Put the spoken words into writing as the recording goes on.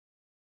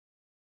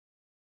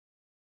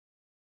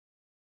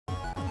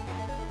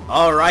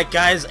Alright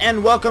guys,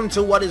 and welcome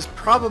to what is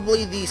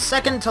probably the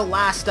second to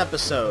last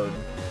episode.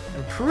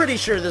 I'm pretty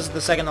sure this is the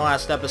second to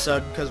last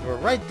episode because we're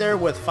right there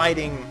with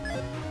fighting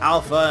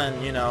Alpha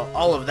and, you know,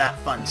 all of that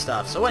fun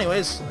stuff. So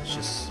anyways,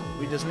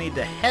 we just need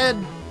to head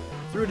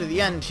through to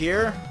the end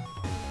here.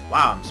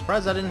 Wow, I'm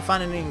surprised I didn't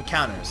find any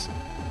encounters.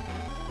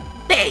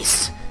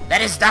 Base!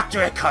 That is Dr.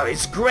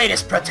 Ikari's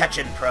greatest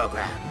protection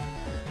program.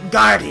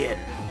 Guardian.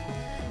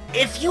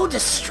 If you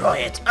destroy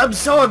it,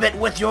 absorb it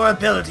with your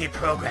ability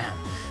program,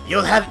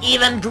 you'll have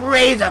even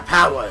greater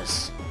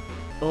powers.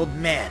 Old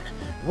man,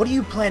 what are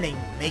you planning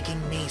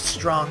making me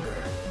stronger?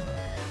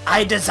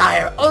 I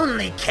desire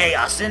only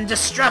chaos and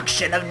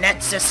destruction of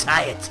Net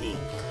Society.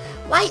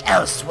 Why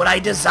else would I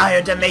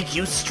desire to make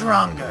you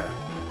stronger?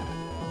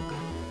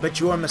 But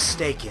you're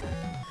mistaken.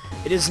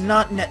 It is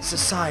not Net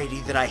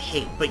Society that I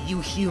hate, but you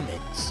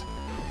humans.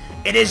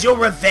 It is your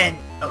revenge.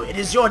 Oh, it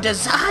is your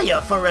desire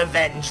for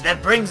revenge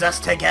that brings us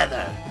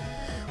together.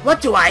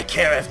 What do I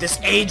care if this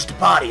aged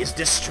body is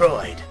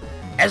destroyed?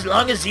 As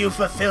long as you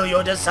fulfill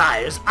your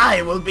desires,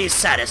 I will be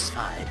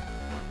satisfied.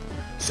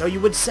 So you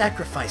would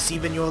sacrifice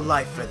even your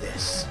life for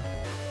this?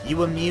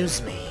 You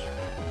amuse me.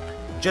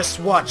 Just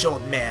watch,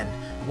 old man.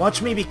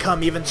 Watch me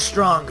become even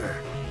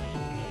stronger.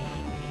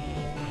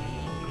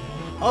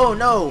 Oh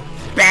no!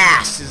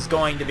 Bass is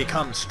going to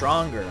become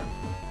stronger.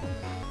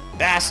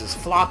 Bass is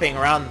flopping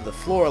around the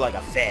floor like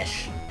a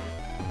fish.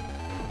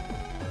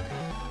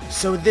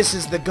 So this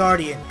is the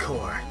Guardian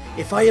Core.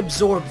 If I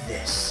absorb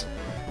this,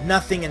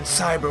 nothing in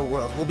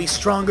Cyberworld will be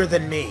stronger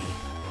than me.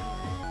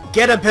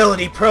 Get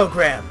ability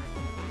program!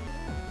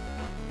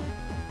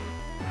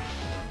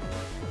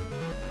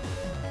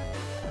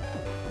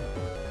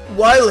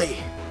 Wily!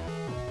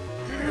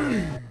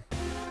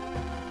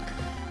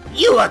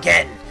 You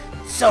again!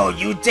 So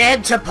you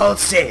dared to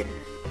pulse in!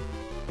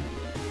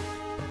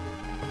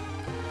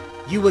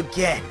 You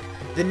again!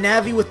 The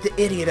Navi with the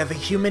idiot of a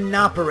human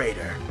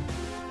operator!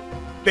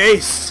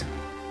 Base!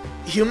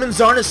 Humans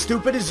aren't as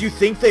stupid as you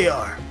think they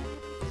are!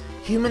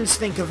 Humans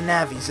think of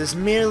Navis as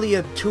merely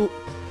a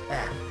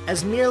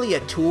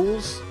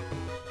tools.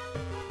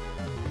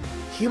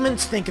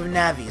 Humans think of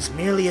Navis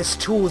merely as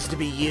tools to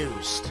be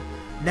used.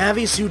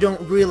 Navis who don't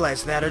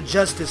realize that are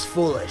just as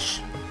foolish.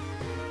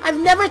 I've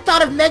never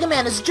thought of Mega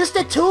Man as just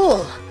a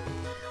tool.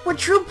 We're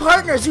true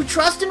partners who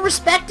trust and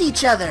respect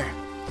each other.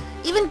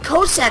 Even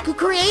Cossack, who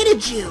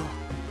created you.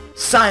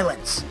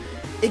 Silence.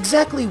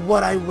 Exactly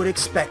what I would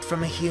expect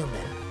from a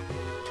human.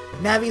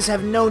 Navis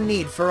have no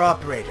need for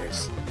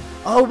operators.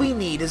 All we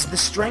need is the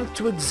strength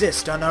to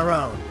exist on our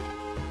own.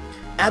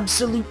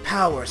 Absolute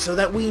power so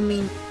that we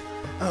need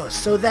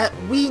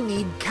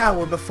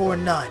cower before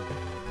none.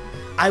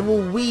 I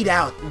will weed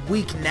out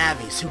weak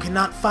Navis who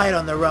cannot fight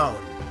on their own.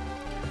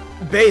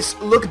 Base,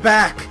 look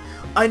back.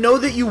 I know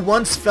that you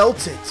once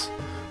felt it.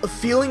 A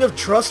feeling of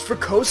trust for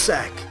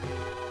Cossack.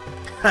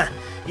 Huh,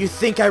 you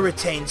think I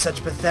retain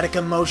such pathetic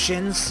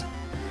emotions?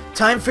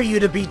 Time for you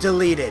to be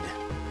deleted.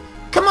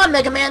 Come on,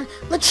 Mega Man.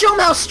 Let's show 'em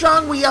how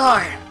strong we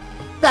are.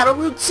 Battle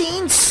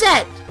routine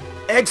set.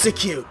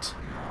 Execute.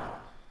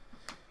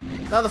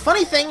 Now the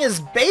funny thing is,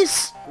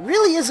 Base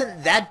really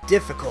isn't that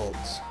difficult.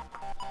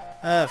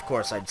 Of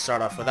course, I'd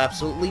start off with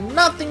absolutely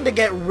nothing to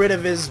get rid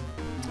of his...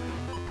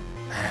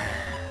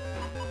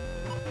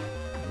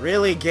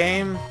 Really,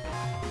 game?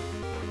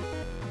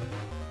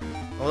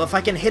 Well, if I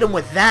can hit him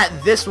with that,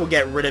 this will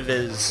get rid of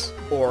his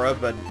aura,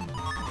 but...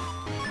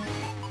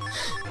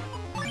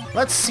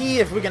 Let's see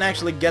if we can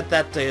actually get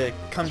that to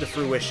come to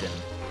fruition.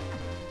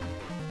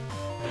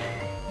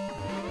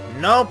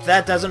 Nope,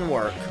 that doesn't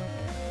work.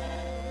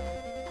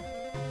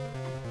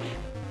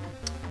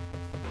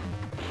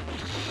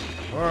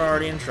 We're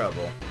already in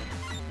trouble.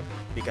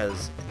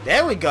 Because,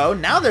 there we go,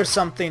 now there's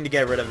something to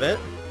get rid of it.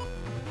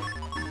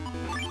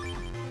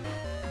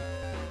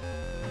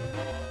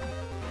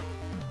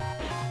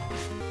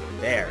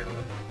 There.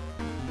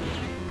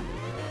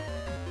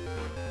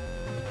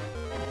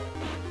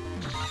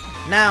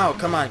 Now,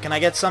 come on, can I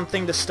get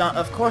something to stun?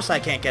 Of course I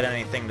can't get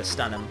anything to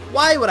stun him.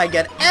 Why would I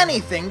get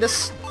anything to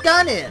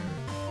stun him?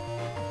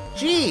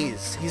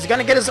 Jeez, he's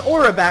gonna get his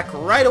aura back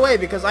right away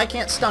because I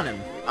can't stun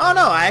him. Oh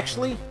no, I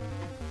actually...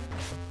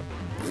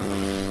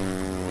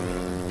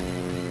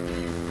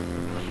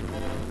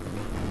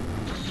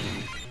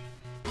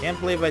 Can't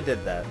believe I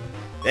did that.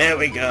 There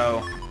we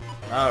go.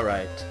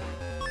 Alright.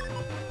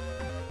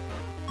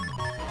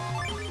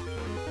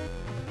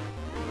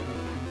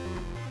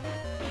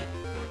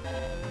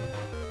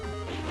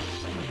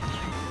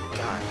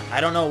 God,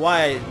 I don't know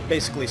why I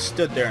basically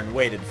stood there and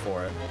waited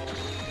for it.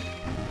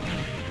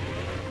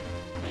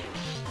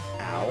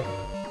 Ow.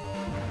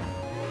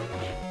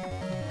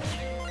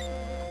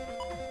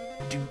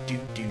 Do.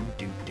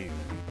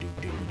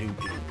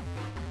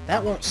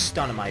 That won't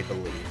stun him, I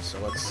believe, so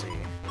let's see.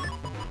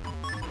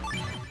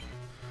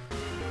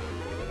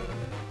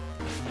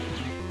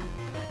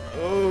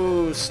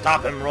 Oh,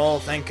 stop him, roll,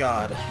 thank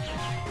God.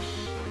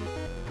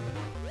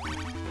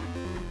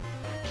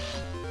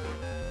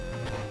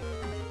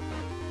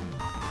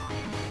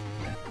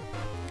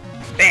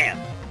 Bam!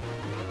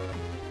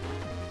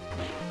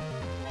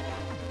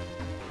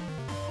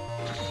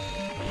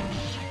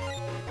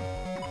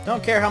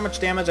 Don't care how much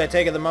damage I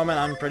take at the moment,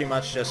 I'm pretty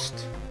much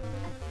just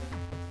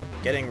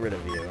getting rid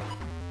of you.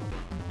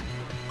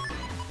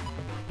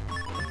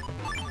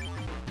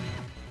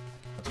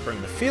 Let's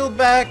bring the field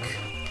back.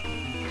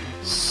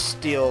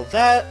 Steal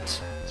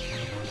that.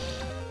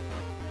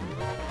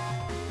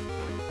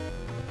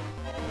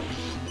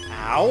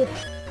 Ow.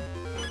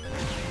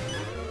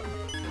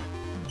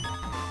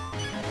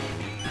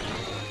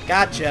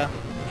 Gotcha.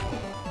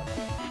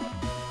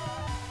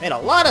 Made a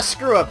lot of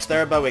screw-ups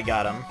there, but we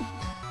got him.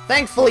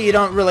 Thankfully, you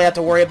don't really have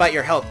to worry about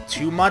your health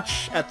too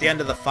much at the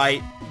end of the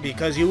fight,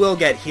 because you will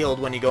get healed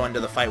when you go into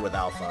the fight with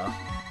Alpha.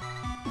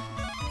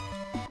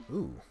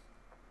 Ooh.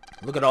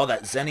 Look at all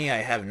that Zenny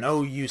I have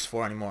no use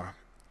for anymore.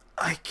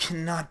 I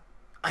cannot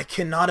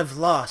have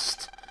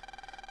lost.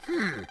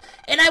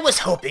 And I was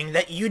hoping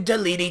that you'd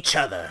delete each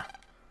other.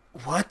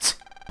 What?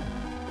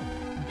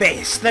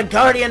 Base, the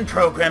Guardian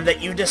program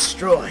that you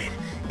destroyed.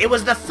 It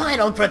was the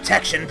final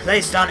protection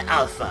placed on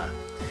Alpha.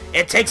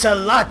 It takes a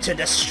lot to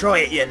destroy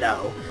it, you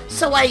know,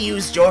 so I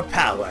used your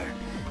power.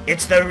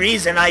 It's the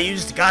reason I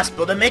used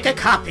Gospel to make a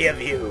copy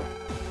of you.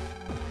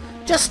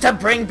 Just to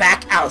bring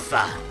back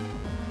Alpha.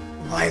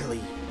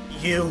 Wily,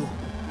 you...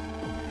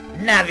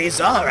 Navis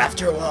are,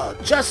 after all,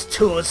 just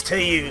tools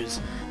to use.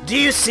 Do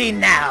you see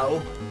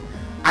now?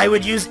 I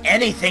would use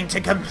anything to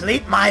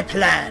complete my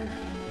plan.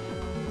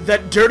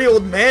 That dirty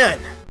old man!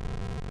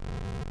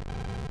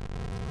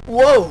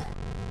 Whoa!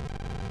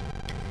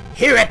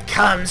 Here it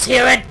comes!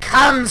 Here it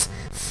comes!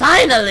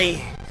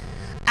 Finally!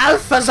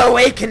 Alpha's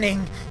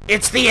awakening!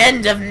 It's the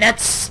end of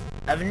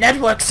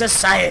Network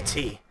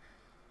Society!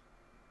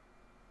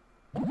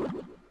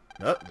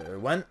 Oh, there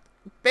went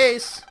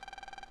Base.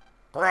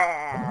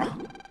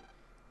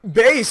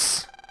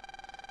 Base!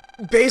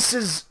 Base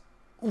is...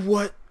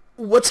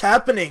 What's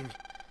happening?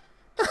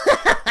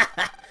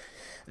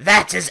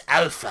 That is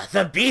Alpha,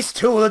 the beast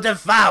who will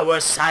devour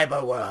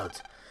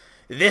Cyberworld.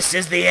 This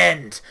is the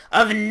end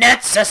of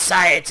Net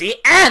Society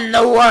and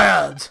the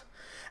world.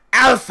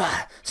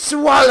 Alpha,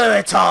 swallow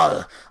it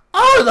all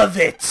of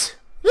it.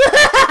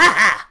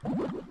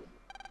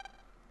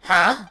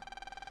 Huh?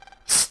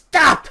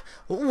 Stop!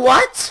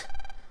 What?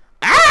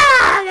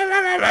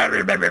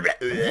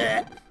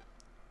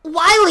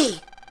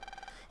 Wily!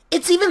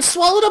 It's even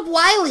swallowed up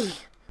Wily!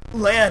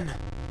 Lan!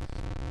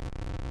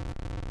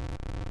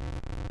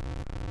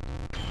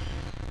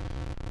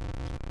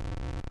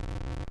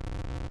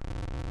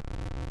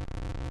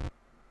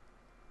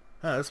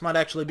 This might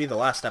actually be the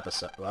last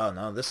episode. Well,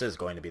 no, this is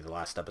going to be the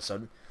last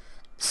episode.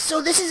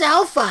 So this is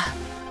Alpha!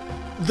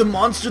 The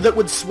monster that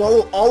would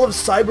swallow all of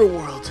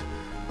Cyberworld.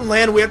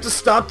 Lan, we have to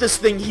stop this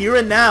thing here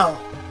and now.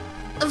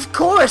 Of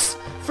course!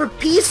 For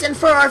peace and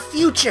for our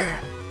future!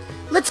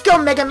 Let's go,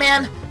 Mega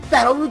Man!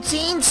 Battle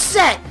routine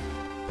set!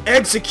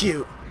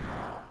 Execute!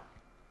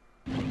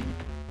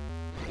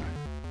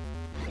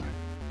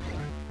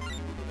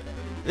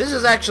 This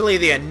is actually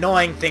the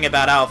annoying thing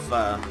about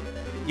Alpha.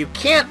 You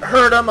can't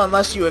hurt him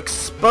unless you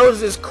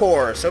expose his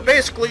core. So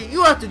basically,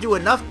 you have to do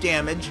enough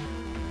damage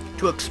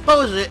to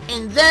expose it,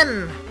 and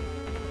then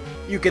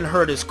you can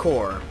hurt his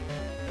core.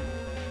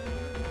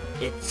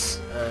 It's,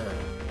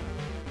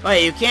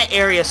 Wait, you can't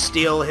area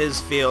steal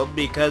his field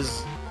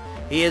because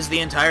he is the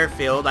entire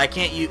field. I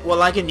can't use...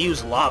 Well, I can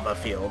use Lava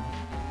Field.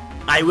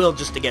 I will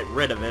just to get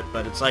rid of it,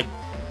 but it's like...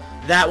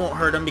 That won't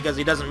hurt him because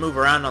he doesn't move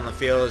around on the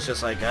field. It's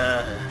just like,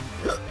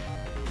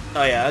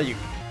 Oh yeah, you...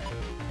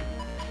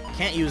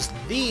 Can't use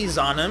these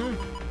on him.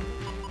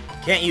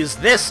 Can't use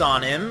this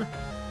on him.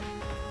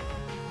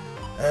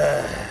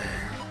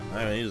 I'm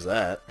gonna use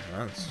that.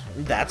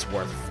 That's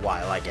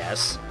worthwhile, I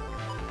guess.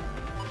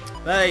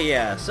 But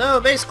yeah, so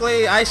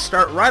basically I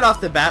start right off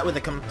the bat with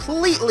a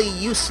completely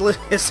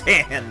useless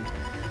hand.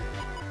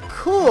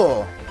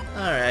 Cool.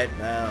 Alright,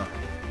 now.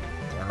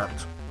 Damn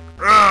it.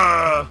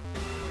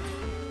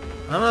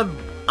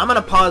 I'm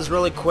gonna pause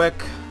really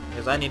quick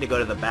because I need to go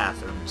to the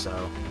bathroom,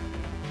 so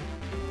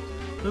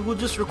we'll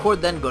just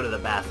record then go to the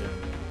bathroom.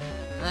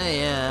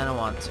 Yeah, I don't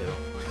want to.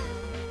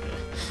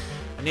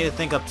 I need to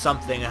think up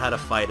something on how to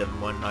fight him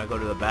when I go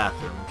to the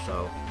bathroom,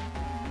 so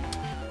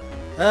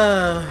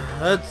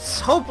let's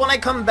hope when I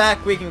come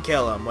back we can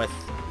kill him with,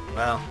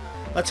 well,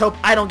 let's hope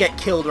I don't get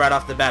killed right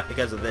off the bat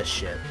because of this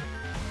shit.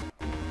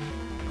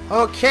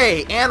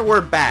 Okay, and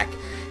we're back.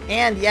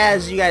 And yeah,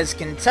 as you guys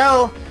can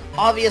tell,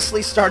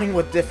 obviously starting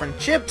with different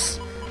chips,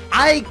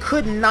 I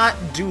could not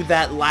do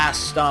that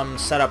last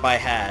setup I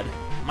had.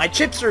 My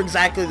chips are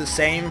exactly the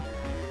same,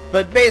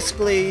 but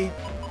basically,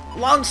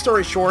 long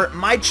story short,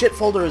 my chip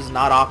folder is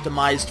not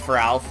optimized for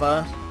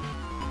Alpha.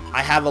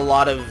 I have a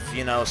lot of,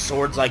 you know,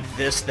 swords like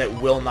this that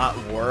will not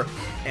work,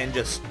 and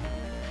just...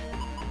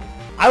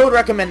 I would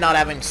recommend not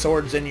having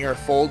swords in your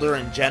folder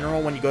in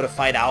general when you go to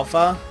fight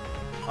Alpha,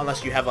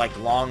 unless you have, like,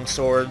 long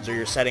swords or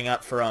you're setting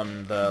up for,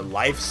 the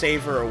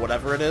Lifesaver or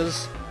whatever it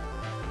is.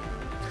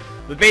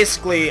 But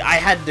basically,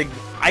 I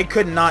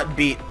could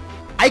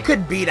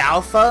beat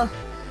Alpha,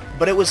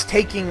 but it was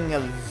taking a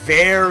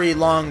very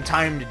long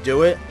time to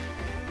do it,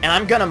 and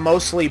I'm gonna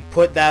mostly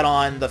put that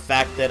on the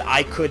fact that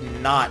I could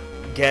not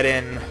get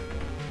in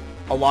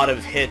a lot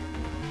of hit.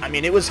 I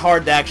mean, it was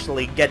hard to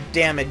actually get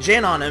damage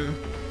in on him,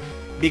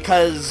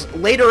 because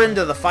later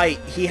into the fight,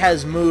 he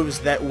has moves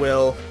that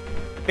will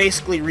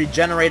basically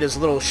regenerate his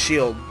little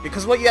shield.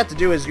 Because what you have to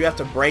do is you have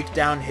to break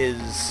down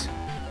his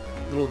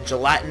little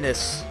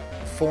gelatinous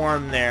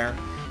form there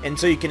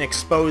until you can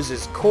expose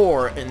his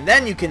core, and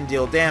then you can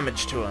deal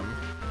damage to him.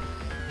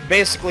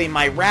 Basically,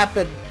 my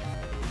rapid,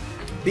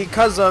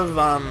 because of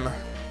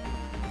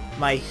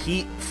my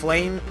heat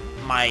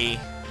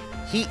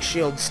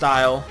shield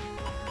style,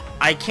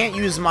 I can't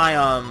use my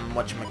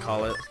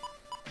whatchamacallit,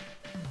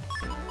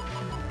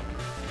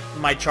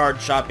 my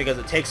charge shot, because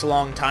it takes a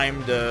long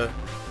time to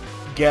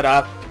get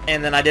up,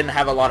 and then I didn't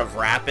have a lot of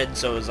rapid,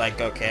 so it was like,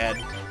 okay,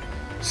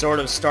 I'd sort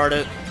of start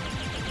it.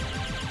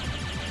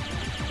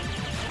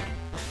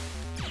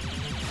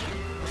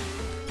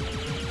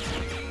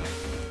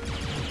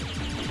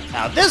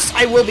 Now this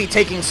I will be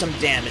taking some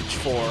damage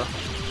for.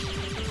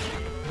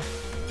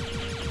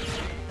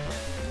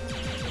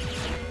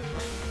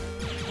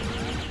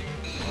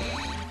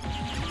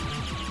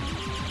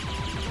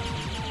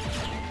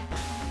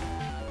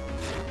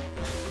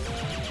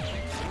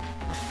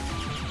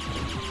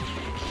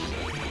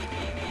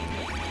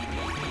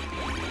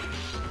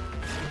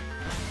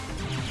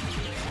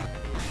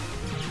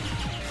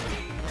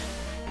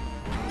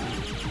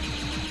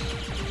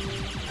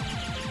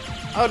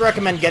 I would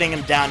recommend getting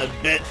him down a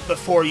bit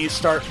before you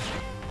start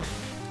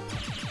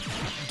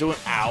doing...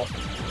 Ow.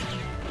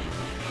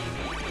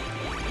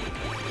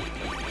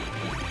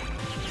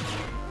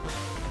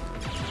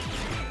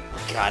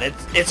 God,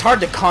 it's hard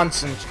to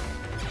concentrate.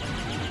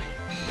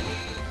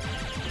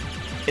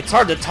 It's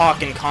hard to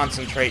talk and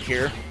concentrate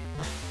here.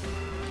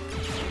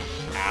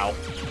 Ow.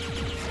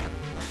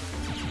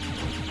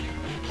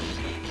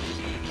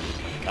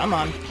 Come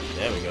on.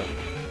 There we go.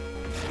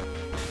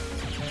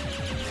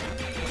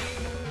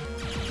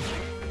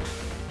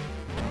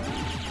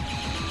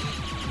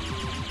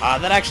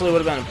 That actually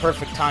would have been a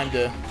perfect time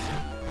to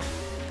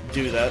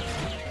do that.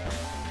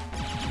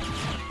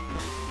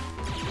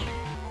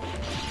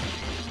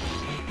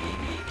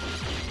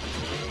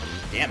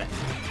 Damn it.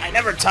 I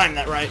never timed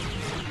that right.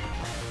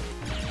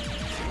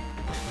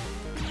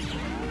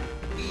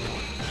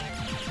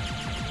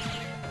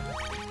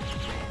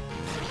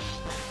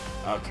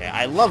 Okay,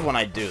 I love when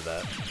I do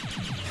that.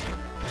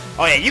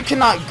 Oh yeah, you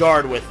cannot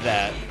guard with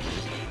that.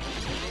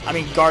 I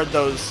mean, guard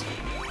those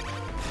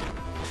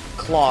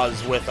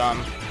claws with, what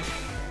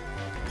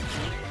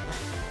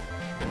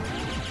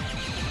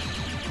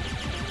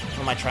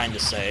am I trying to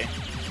say?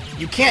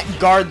 You can't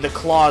guard the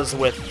claws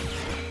with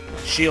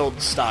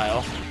shield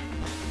style.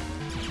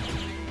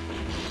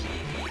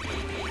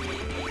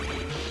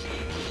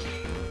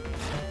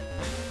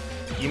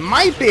 You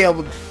might be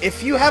able to,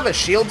 if you have a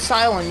shield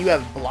style and you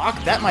have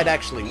block, that might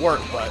actually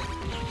work, but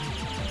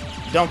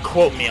don't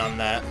quote me on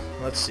that.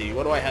 Let's see,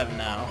 what do I have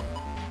now?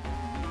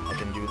 I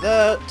can do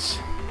that.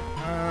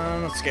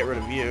 Let's get rid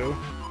of you.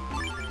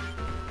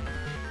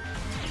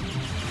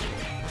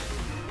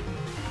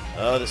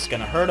 Oh, this is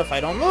gonna hurt if I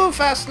don't move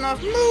fast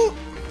enough. Move!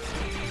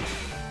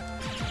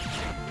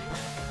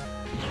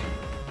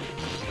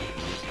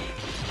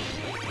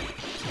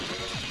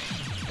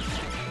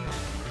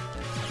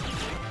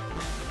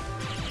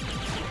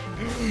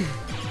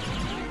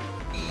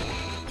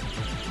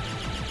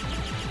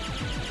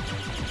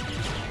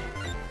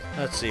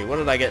 Let's see, what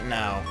did I get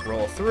now?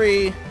 Roll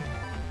 3.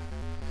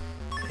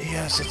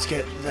 Yes, let's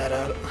get that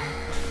out.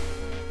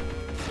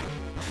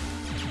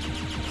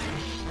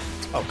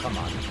 Oh, come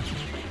on.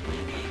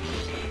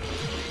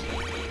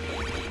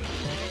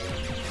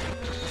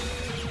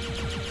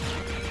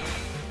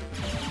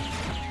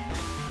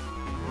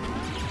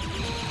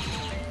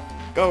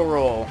 Go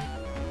roll.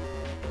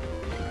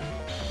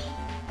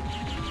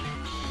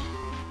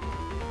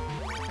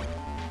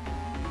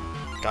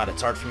 God,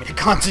 it's hard for me to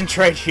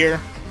concentrate here.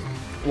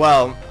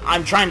 Well,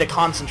 I'm trying to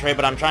concentrate,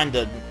 but I'm trying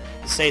to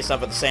say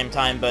stuff at the same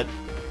time, but...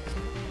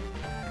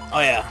 Oh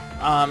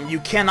yeah, you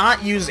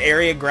cannot use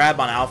area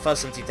grab on Alpha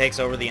since he takes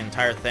over the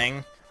entire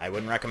thing. I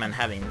wouldn't recommend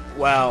having...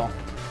 Well...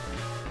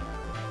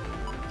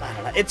 I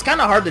don't know. It's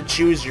kind of hard to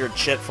choose your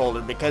chit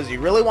folder because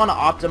you really want to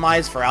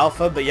optimize for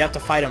Alpha, but you have to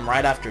fight him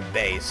right after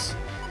base.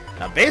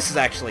 Now, base is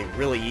actually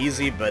really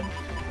easy, but...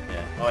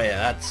 Yeah. Oh yeah,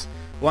 that's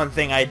one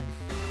thing I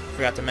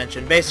forgot to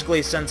mention.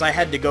 Basically, since I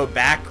had to go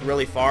back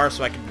really far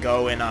so I could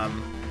go and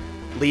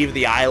leave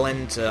the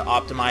island to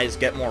optimize,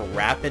 get more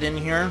rapid in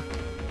here,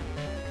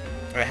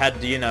 I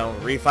had to, you know,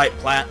 refight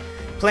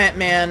Plant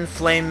Man,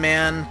 Flame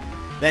Man,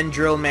 then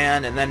Drill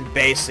Man, and then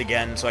base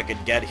again so I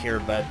could get here,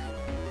 but...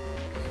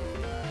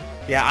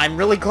 Yeah, I'm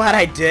really glad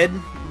I did,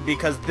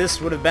 because this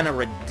would have been a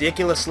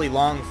ridiculously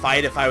long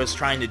fight if I was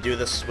trying to do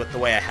this with the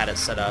way I had it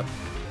set up.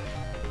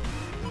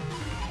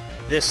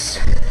 This...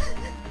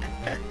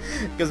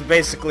 Because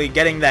basically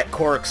getting that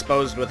core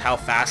exposed with how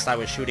fast I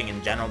was shooting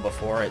in general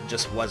before, it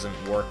just wasn't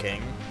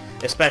working.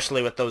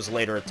 Especially with those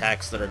later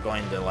attacks that are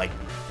going to, like,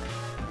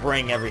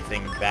 bring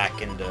everything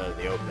back into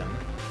the open.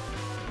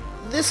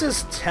 This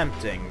is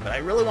tempting, but I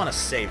really want to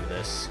save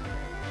this.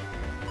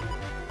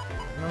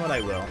 You know what,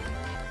 I will.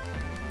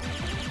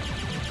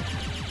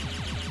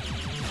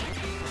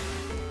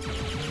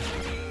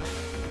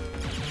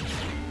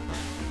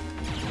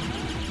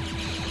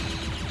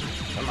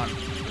 on.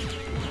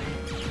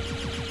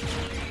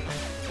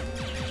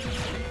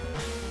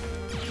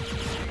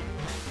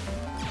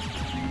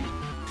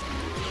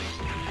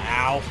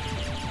 Ow.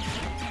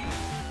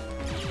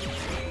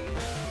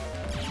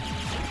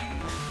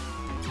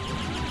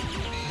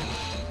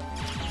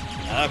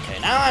 Okay,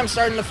 now I'm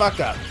starting to fuck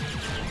up.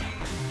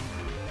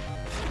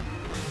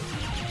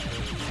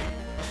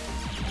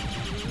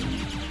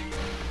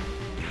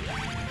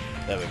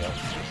 There we go.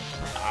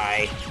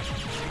 Die.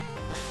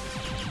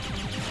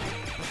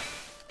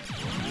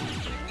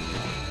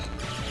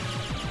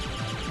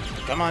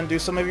 Come on, do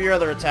some of your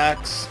other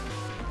attacks.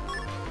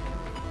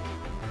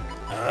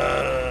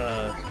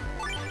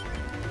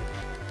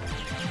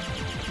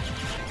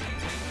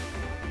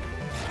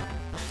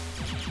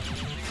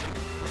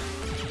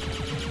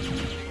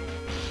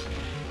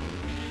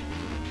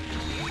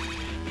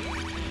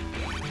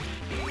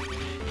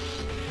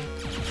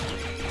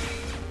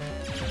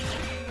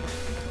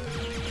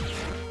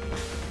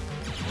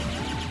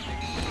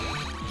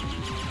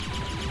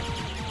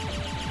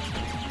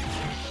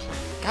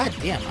 God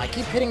damn, I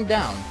keep hitting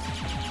down.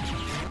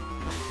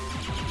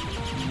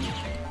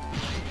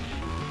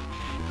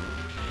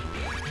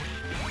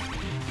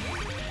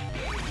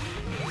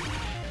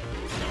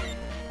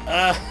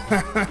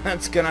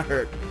 That's gonna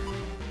hurt.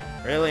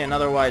 Really?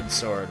 Another wide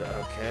sword.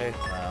 Okay,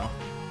 well.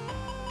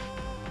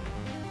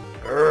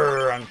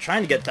 I'm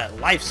trying to get that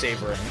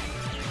lifesaver in.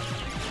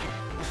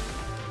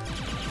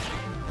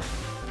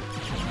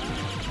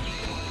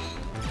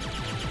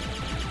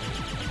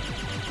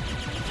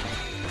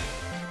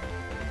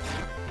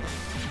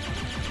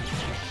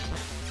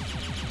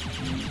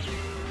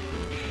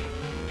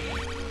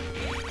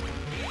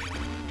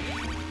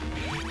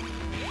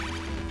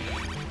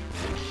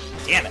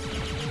 Damn it.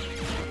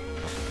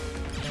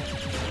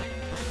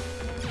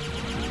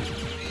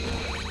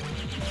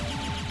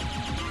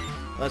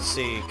 Let's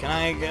see, can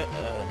I get...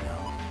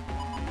 no.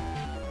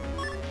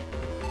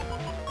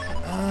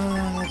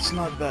 That's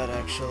not bad,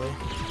 actually.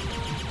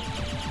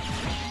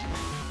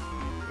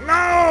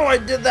 No! I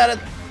did that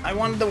I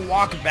wanted to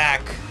walk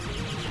back.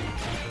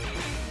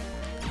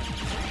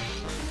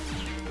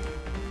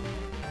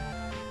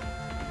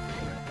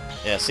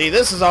 Yeah, see,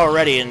 this is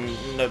already an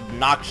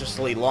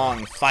obnoxiously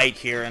long fight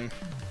here, and...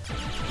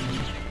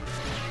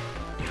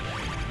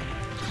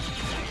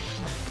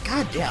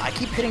 God damn, I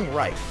keep hitting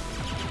right.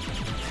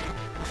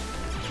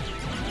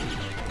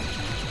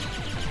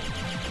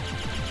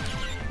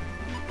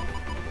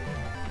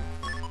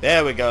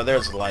 There we go,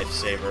 there's a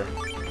lifesaver.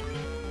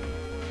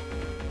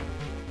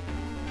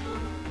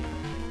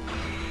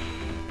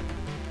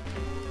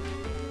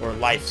 Or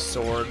life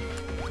sword.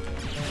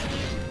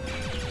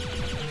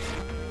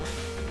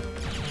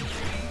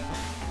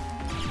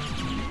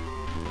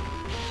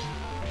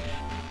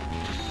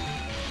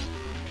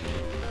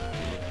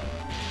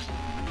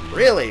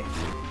 Really?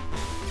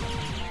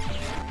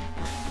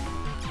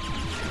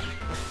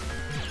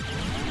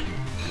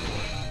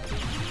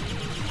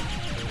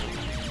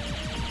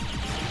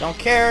 Don't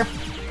care.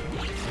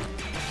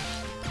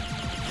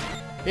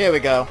 Here we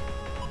go.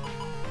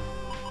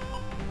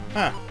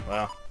 Huh,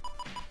 well.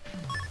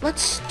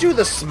 Let's do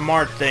the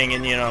smart thing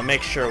and, you know,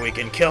 make sure we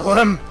can kill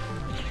him.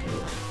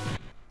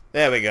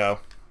 There we go.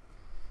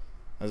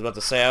 I was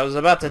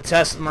about to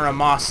test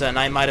Muramasa and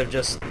I might have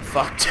just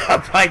fucked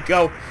up.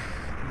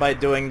 By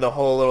doing the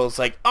whole little, it's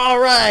like,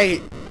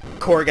 alright!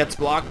 Core gets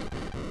blocked.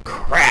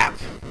 Crap!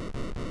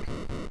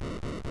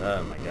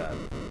 Oh my god.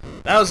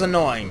 That was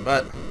annoying,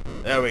 but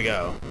there we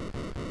go.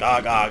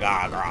 Ga ga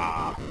ga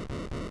ga.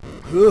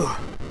 Whew.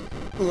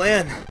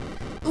 Lan.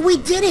 We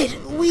did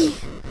it! We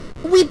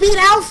beat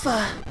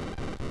Alpha!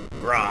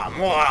 Gra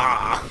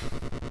mwah.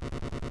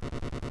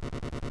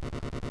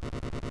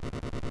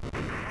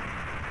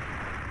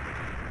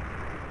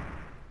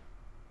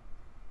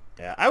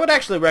 Yeah, I would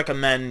actually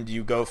recommend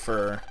you go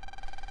for,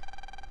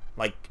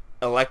 like,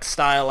 elect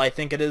style, I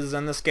think it is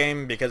in this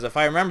game, because if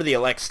I remember, the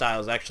elect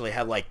styles actually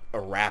have, like, a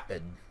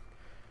rapid,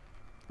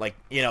 like,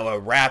 you know, a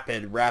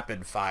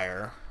rapid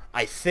fire.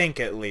 I think,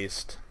 at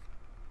least.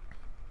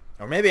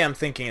 Or maybe I'm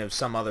thinking of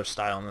some other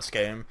style in this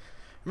game.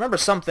 Remember,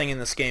 something in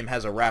this game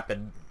has a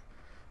rapid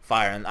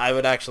fire, and I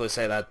would actually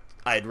say that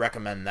I'd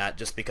recommend that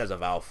just because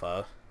of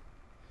Alpha.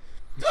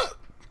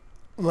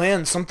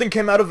 Lan, something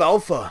came out of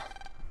Alpha.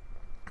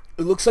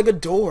 It looks like a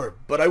door,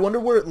 but I wonder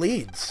where it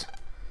leads.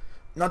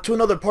 Not to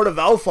another part of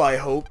Alpha, I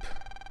hope.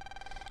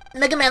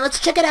 Mega Man, let's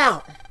check it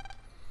out.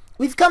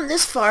 We've come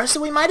this far,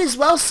 so we might as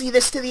well see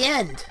this to the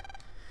end.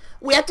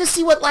 We have to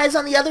see what lies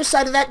on the other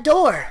side of that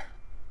door.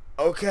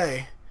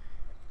 Okay.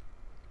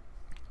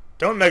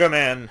 Don't, Mega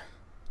Man.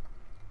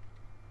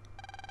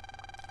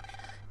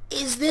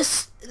 Is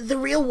this the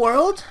real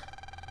world?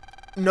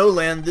 No,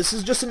 Lan, this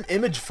is just an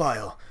image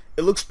file.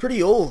 It looks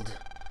pretty old.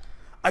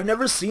 I've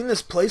never seen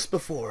this place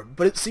before,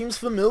 but it seems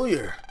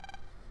familiar.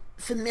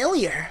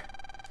 Familiar?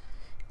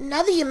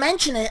 Now that you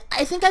mention it,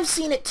 I think I've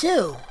seen it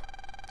too.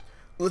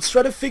 Let's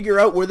try to figure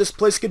out where this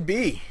place could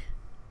be.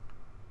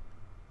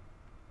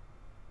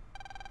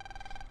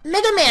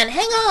 Mega Man,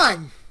 hang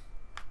on!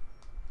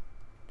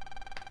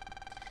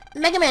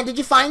 Mega Man, did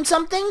you find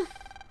something?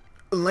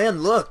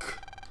 Lan, look.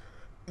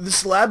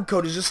 This lab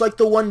coat is just like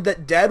the one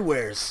that Dad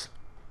wears.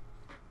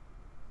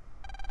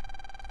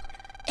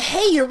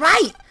 Hey, you're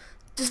right.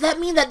 Does that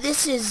mean that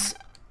this is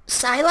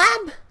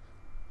Scilab?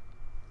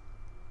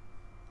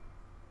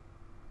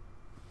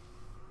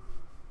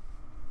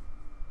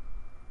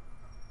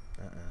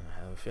 I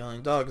have a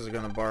feeling dogs are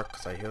gonna bark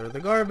because I hear the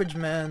garbage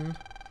men.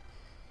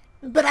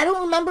 But I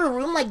don't remember a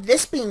room like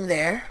this being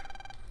there.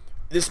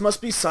 This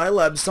must be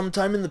Scilab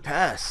sometime in the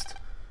past.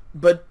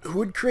 But who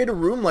would create a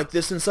room like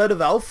this inside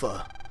of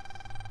Alpha?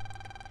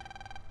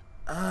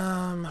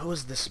 Who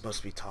is this supposed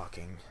to be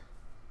talking?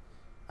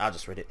 I'll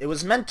just read it. It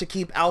was meant to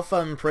keep Alpha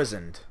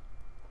imprisoned.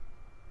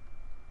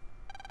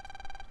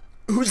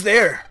 Who's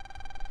there?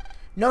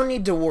 No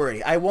need to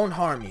worry. I won't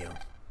harm you.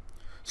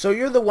 So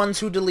you're the ones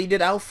who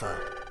deleted Alpha.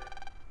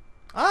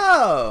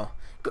 Oh!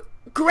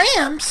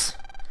 Gramps?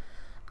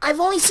 I've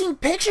only seen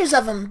pictures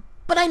of him,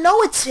 but I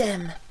know it's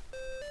him.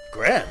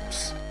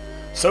 Gramps?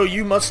 So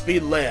you must be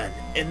Lan.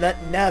 In that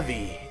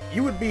Navi,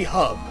 you would be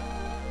Hub.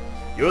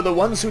 You're the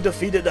ones who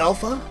defeated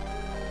Alpha?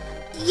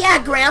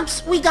 Yeah,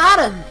 Gramps, we got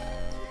him.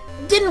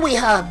 Didn't we,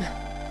 Hub?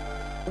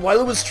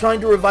 Wily was trying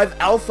to revive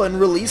Alpha and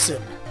release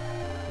him.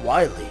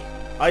 Wily.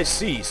 I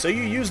see, so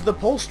you used the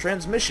pulse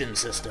transmission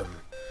system.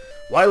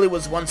 Wily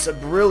was once a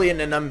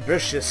brilliant and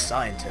ambitious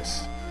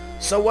scientist.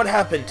 So what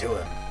happened to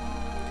him?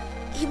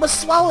 He was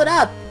swallowed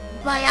up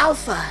by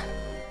Alpha.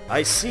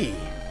 I see.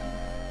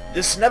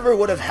 This never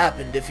would have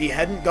happened if he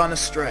hadn't gone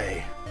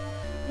astray.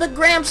 But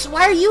Gramps,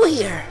 why are you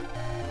here?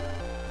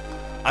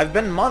 I've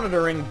been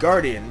monitoring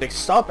Guardian to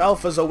stop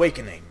Alpha's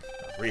awakening.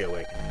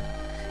 Reawakening.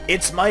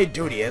 It's my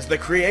duty as the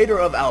creator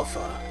of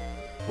Alpha.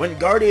 When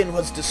Guardian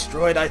was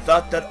destroyed, I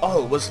thought that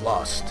all was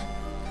lost.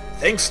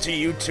 Thanks to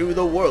you two,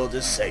 the world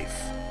is safe.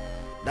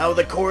 Now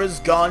the core is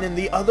gone and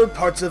the other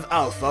parts of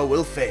Alpha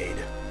will fade.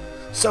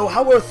 So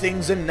how are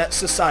things in Net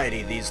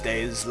Society these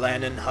days,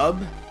 Lan and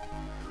Hub?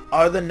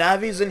 Are the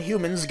Navis and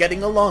humans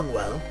getting along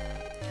well?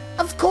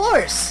 Of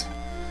course.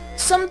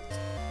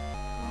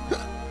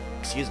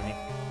 Excuse me.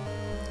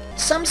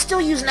 Some still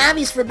use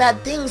Navis for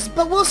bad things,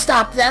 but we'll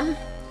stop them.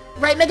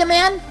 Right, Mega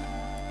Man?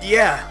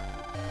 Yeah.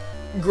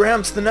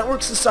 Gramps, the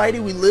network society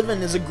we live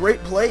in is a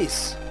great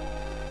place.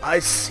 I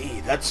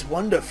see, that's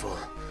wonderful.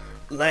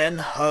 Lan,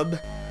 Hub,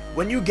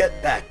 when you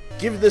get back,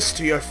 give this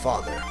to your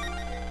father.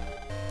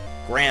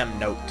 Gram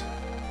note.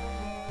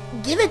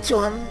 Give it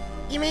to him?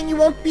 You mean you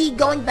won't be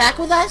going back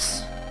with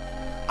us?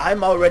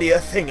 I'm already a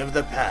thing of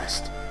the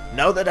past.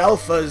 Now that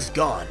Alpha is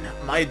gone,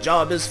 my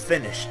job is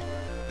finished.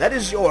 That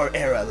is your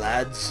era,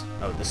 lads.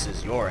 Oh, this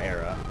is your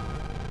era.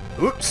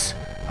 Oops.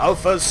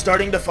 Alpha's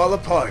starting to fall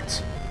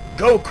apart.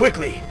 Go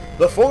quickly,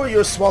 before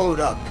you're swallowed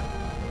up.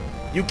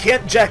 You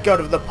can't jack out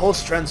of the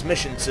pulse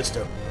transmission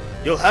system.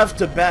 You'll have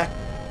to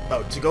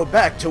go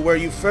back to where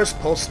you first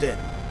pulsed in.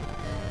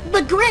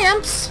 But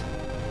Gramps!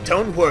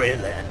 Don't worry,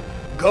 Lan.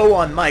 Go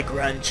on, my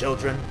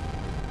grandchildren.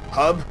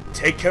 Hub,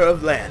 take care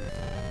of Lan.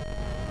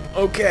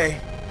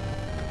 Okay.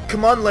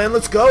 Come on, Lan,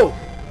 let's go.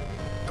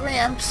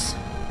 Gramps.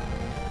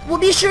 We'll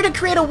be sure to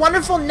create a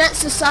wonderful net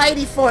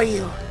society for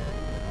you.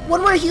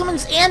 One where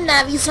humans and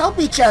Navis help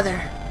each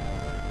other.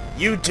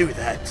 You do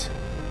that.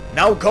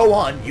 Now go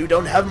on, you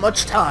don't have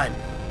much time.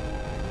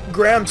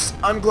 Gramps,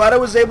 I'm glad I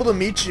was able to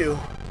meet you.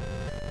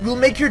 We'll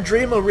make your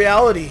dream a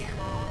reality.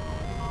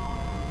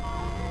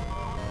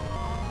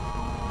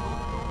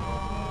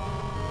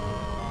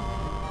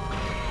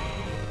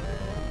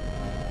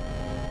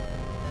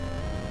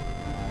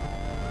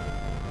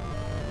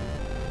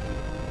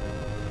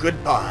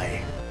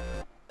 Goodbye.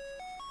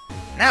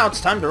 Now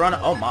it's time to run.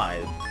 Oh my.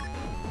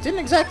 Didn't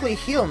exactly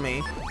heal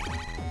me.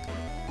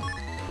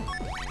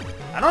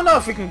 I don't know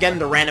if we can get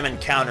into random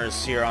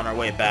encounters here on our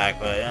way back,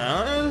 but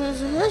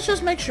let's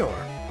just make sure.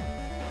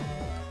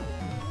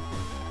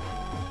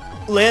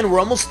 Lan, we're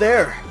almost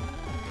there.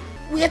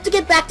 We have to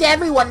get back to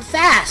everyone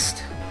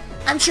fast.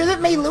 I'm sure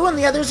that Mei Lu and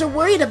the others are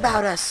worried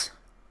about us.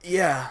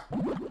 Yeah.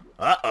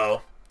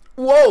 Uh-oh.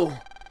 Whoa!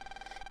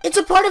 It's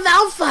a part of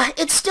Alpha.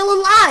 It's still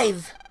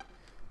alive.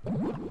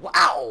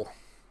 Wow.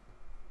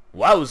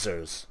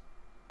 Wowzers.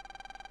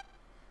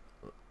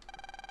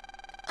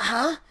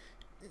 Huh?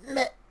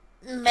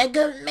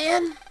 Mega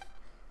Man?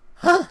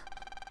 Huh?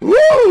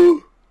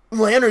 Woo!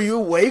 Lan, are you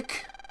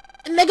awake?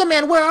 Mega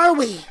Man, where are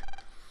we?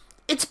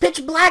 It's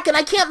pitch black and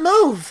I can't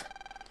move.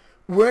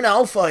 We're in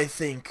Alpha, I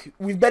think.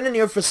 We've been in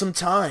here for some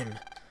time.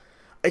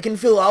 I can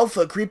feel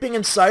Alpha creeping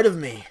inside of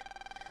me.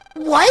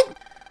 What?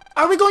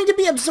 Are we going to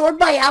be absorbed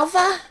by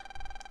Alpha?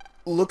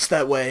 Looks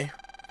that way.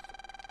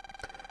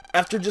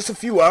 After just a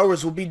few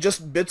hours, we'll be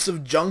just bits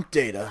of junk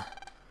data.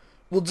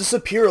 We'll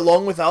disappear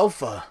along with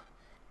Alpha.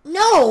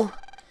 No!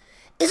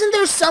 Isn't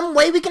there some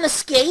way we can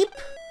escape?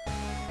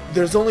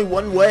 There's only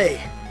one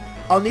way.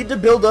 I'll need to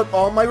build up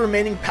all my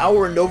remaining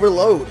power and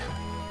overload.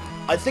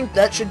 I think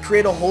that should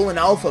create a hole in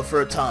Alpha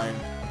for a time.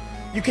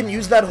 You can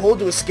use that hole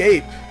to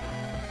escape.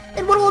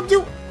 And what will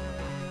do?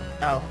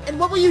 Oh. And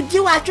what will you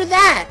do after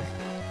that?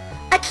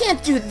 I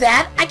can't do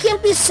that. I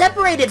can't be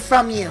separated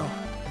from you.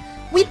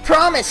 We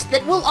promised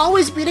that we'll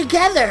always be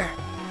together.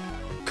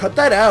 Cut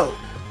that out.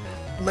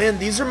 Lan,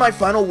 these are my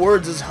final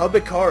words as Hub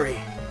Ikari.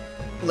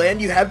 Lan,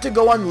 you have to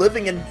go on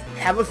living and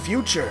have a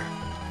future.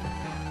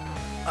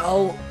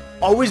 I'll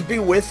always be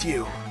with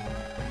you.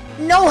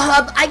 No,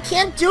 Hub, I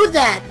can't do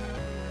that.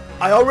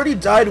 I already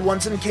died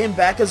once and came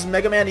back as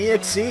Mega Man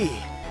EXE.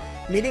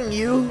 Meeting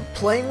you,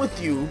 playing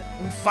with you,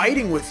 and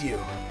fighting with you.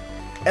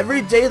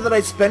 Every day that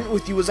I spent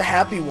with you was a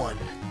happy one.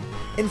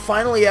 And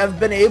finally I've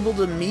been able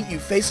to meet you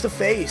face to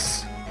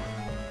face.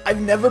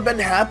 I've never been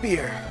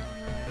happier.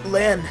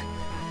 Lan,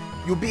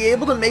 you'll be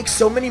able to make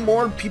so many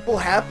more people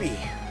happy.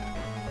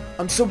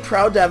 I'm so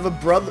proud to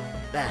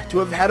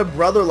have had a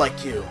brother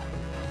like you.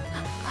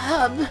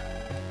 Hub,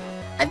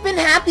 I've been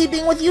happy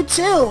being with you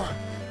too.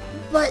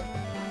 But...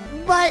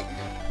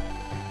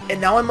 And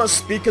now I must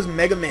speak as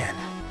Mega Man.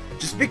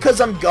 Just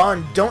because I'm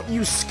gone, don't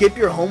you skip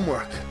your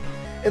homework.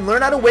 And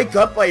learn how to wake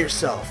up by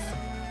yourself.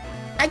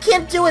 I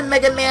can't do it,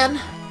 Mega Man.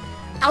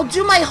 I'll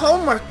do my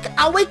homework.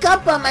 I'll wake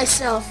up by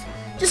myself.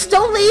 Just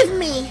don't leave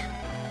me.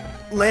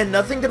 Lan,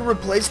 nothing can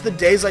replace the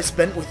days I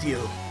spent with you.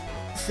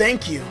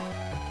 Thank you.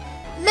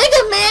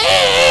 Mega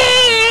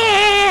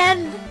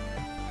Man!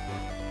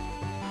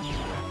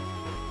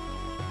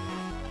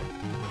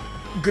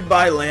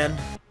 Goodbye, Lan.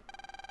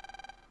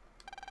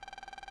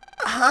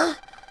 Huh?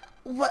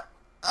 What?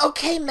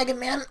 Okay, Mega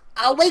Man.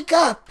 I'll wake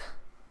up.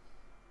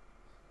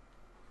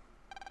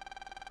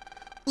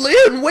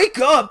 Lan, wake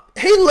up!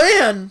 Hey,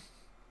 Lan!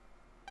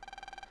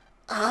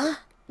 Huh?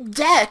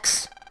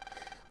 Dex?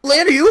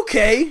 Lan, are you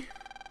okay?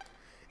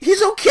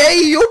 He's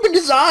okay! He opened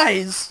his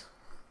eyes!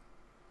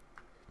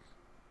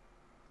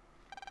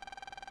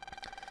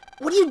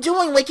 What are you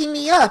doing waking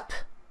me up?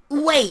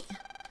 Wait!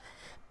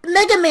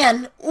 Mega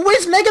Man!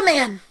 Where's Mega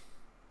Man?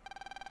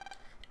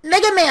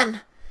 Mega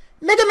Man!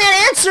 Mega Man,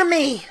 answer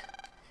me!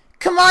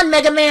 Come on,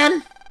 Mega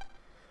Man!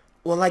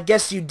 Well, I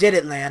guess you did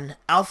it, Lan.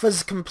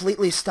 Alpha's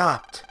completely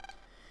stopped.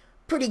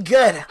 Pretty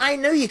good. I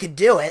knew you could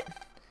do it.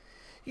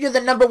 You're the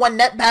 #1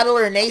 net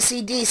battler in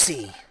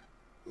AC/DC.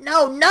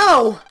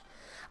 No!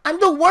 I'm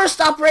the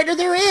worst operator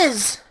there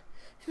is!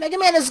 Mega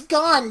Man is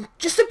gone,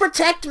 just to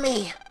protect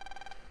me.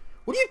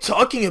 What are you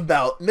talking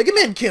about? Mega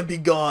Man can't be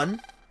gone.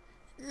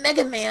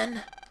 Mega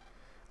Man.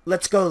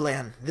 Let's go,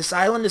 Lan. This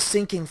island is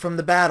sinking from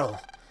the battle.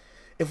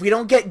 If we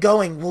don't get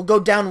going, we'll go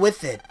down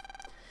with it.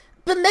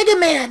 But Mega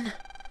Man!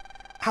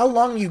 How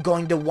long are you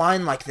going to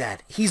whine like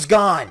that? He's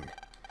gone.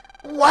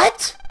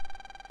 What?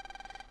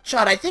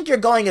 Chad, I think you're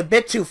going a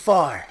bit too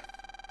far.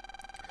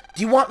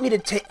 Do you want me to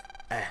do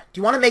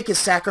you want to make his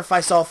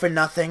sacrifice all for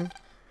nothing?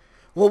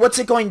 Well, what's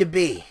it going to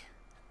be?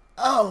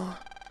 Oh.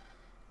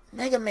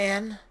 Mega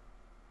Man.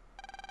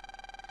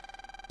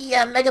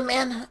 Yeah, Mega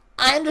Man,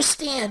 I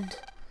understand.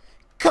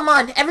 Come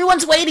on,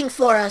 everyone's waiting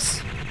for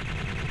us.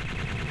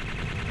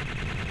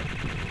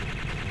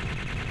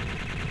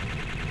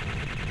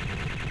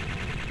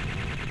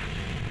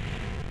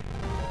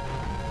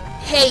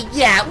 Hey,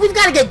 yeah, we've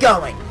got to get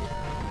going.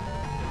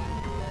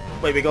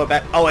 Wait, we go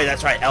back? Oh, wait,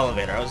 that's right,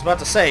 elevator. I was about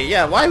to say,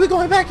 yeah, why are we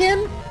going back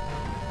in?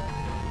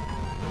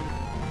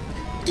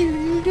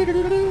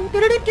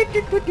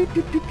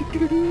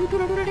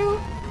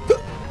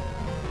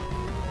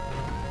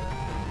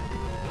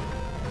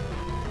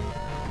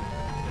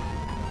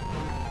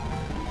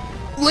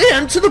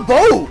 Lan, to the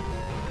boat!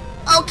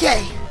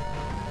 Okay.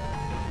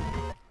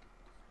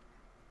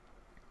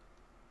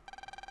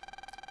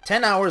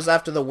 10 hours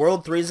after the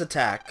World 3's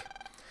attack,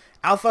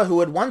 Alpha, who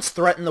had once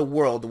threatened the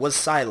world, was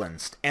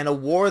silenced, and a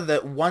war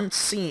that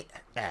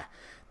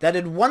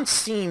had once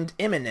seemed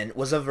imminent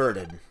was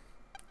averted.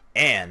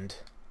 And...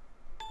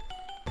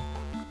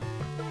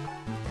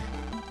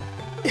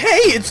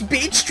 Hey, it's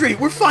Beach Street!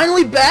 We're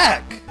finally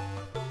back!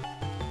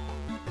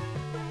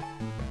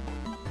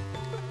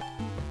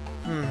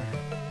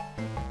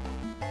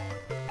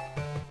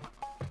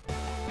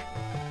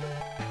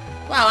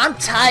 Wow, I'm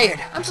tired.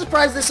 I'm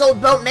surprised this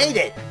old boat made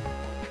it.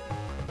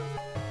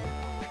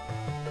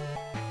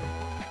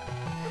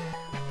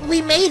 We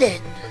made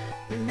it,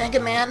 Mega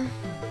Man.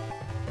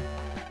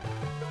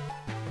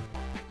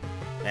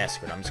 Nah,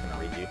 screw it, I'm just gonna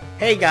read you.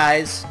 Hey,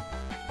 guys!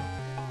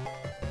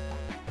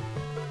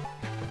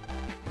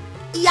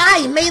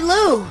 Yai, Mei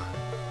Lu!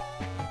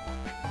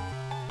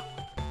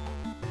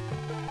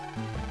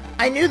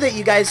 I knew that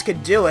you guys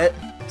could do it.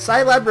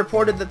 Scilab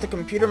reported that the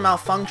computer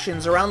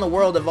malfunctions around the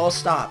world have all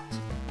stopped.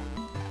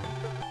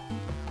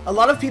 A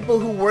lot of people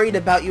who worried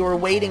about you are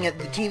waiting at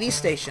the TV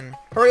station.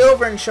 Hurry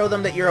over and show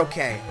them that you're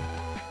okay.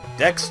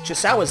 Dex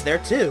Chisawa's there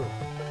too.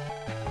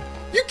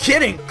 You're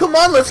kidding! Come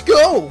on, let's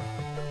go!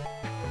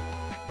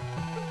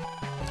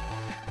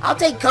 I'll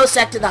take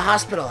Cossack to the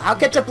hospital. I'll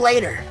catch up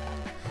later.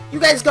 You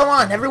guys go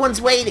on.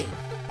 Everyone's waiting.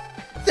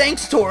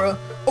 Thanks, Tora.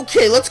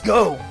 Okay, let's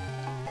go.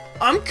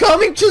 I'm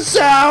coming,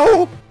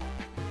 Chisao!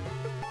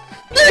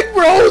 Big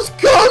Bro's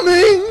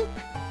coming!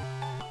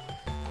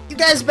 You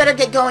guys better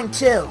get going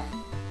too.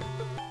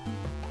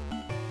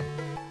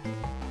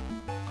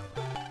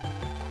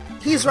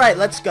 He's right,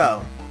 let's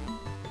go.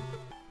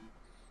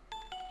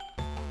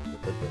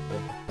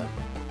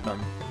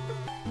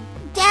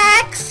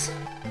 Dad?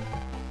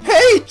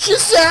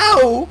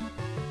 Shizao!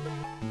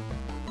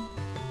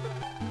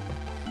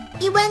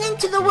 You went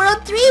into the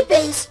World 3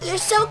 base. You're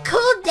so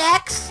cool,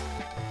 Dex.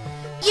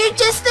 You're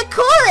just the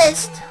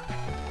coolest.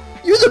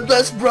 You're the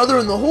best brother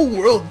in the whole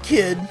world,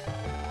 kid.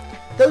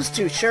 Those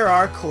two sure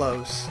are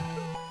close.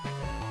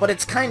 But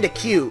it's kinda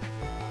cute.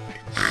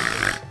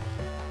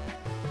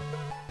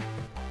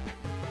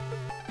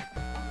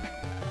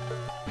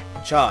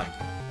 Chad.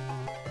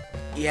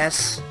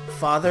 Yes,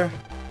 Father?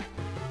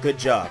 Good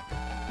job.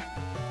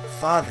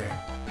 Father.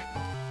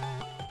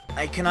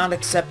 I cannot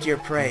accept your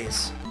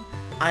praise.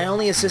 I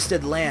only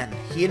assisted Lan.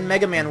 He and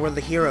Mega Man were the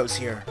heroes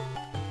here.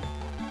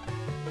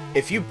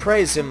 If you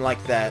praise him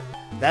like that,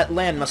 that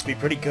Lan must be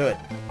pretty good.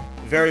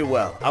 Very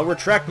well. I'll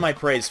retract my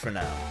praise for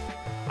now.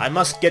 I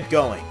must get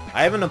going.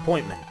 I have an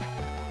appointment.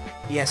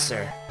 Yes,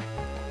 sir.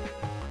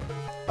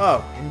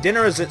 Oh, and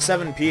dinner is at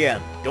 7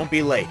 p.m. Don't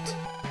be late.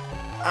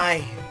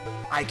 I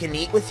can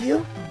eat with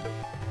you?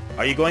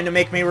 Are you going to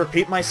make me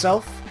repeat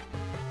myself?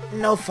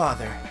 No,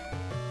 Father.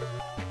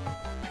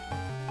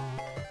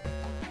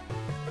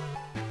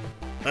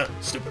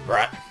 Stupid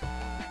brat.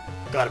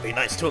 Gotta be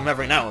nice to him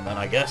every now and then,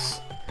 I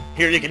guess.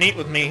 Here, you can eat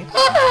with me.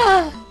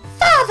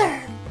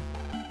 Father!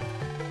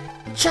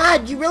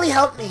 Chad, you really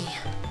helped me.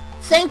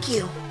 Thank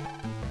you.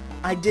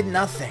 I did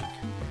nothing.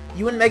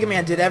 You and Mega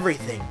Man did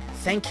everything.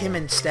 Thank him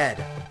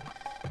instead.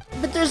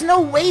 But there's no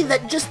way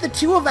that just the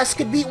two of us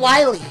could beat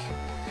Wily.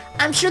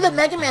 I'm sure that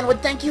Mega Man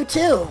would thank you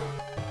too.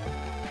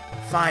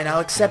 Fine,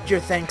 I'll accept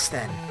your thanks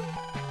then.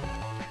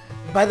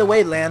 By the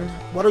way, Lan,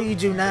 what'll you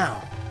do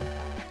now?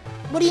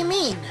 What do you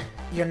mean?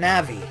 Your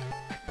Navi.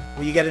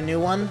 Will you get a new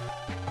one?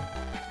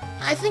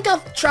 I think I'll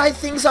try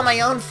things on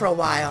my own for a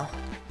while.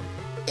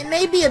 It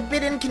may be a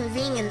bit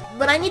inconvenient,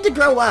 but I need to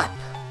grow up.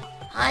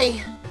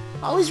 I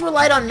always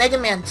relied on Mega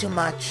Man too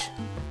much.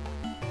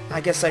 I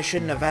guess I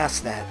shouldn't have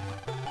asked that.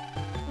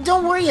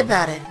 Don't worry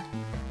about it.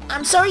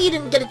 I'm sorry you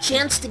didn't get a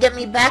chance to get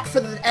me back for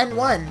the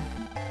N1.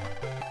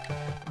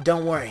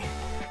 Don't worry.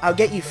 I'll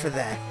get you for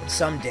that,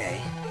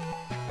 someday.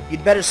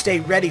 You'd better stay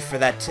ready for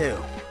that too.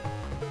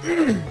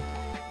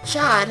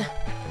 Chad,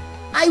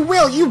 I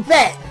will, you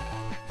bet!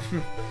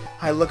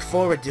 I look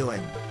forward to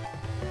it.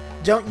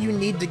 Don't you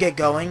need to get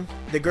going?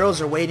 The girls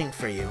are waiting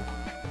for you.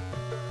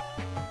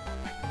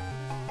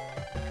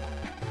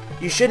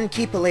 You shouldn't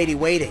keep a lady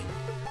waiting.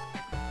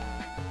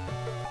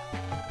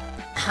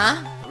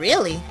 Huh?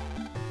 Really?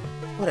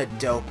 What a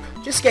dope.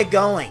 Just get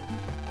going.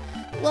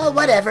 Well,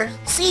 whatever.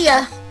 See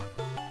ya!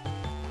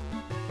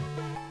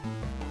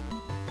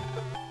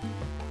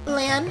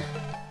 Lan?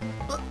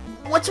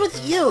 What's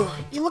with you?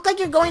 You look like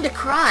you're going to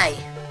cry.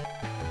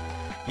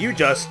 You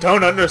just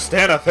don't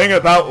understand a thing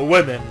about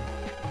women.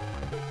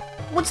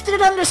 What's there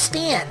to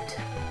understand?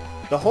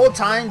 The whole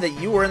time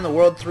that you were in the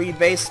World 3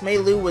 base, Mei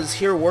Lu was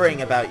here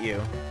worrying about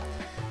you.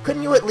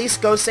 Couldn't you at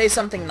least go say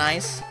something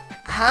nice?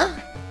 Huh?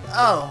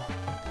 Oh.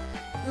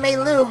 Mei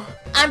Lu,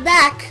 I'm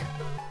back!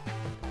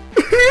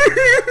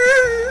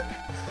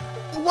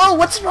 Whoa,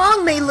 what's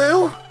wrong, Mei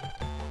Lu?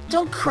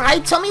 Don't cry,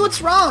 tell me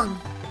what's wrong.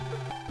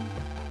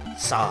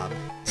 Sob.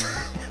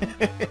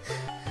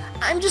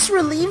 I'm just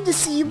relieved to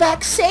see you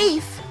back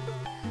safe.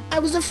 I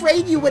was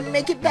afraid you wouldn't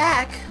make it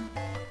back.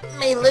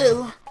 Mei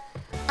Lu,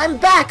 I'm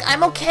back,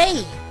 I'm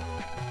okay.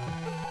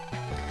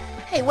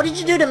 Hey, what did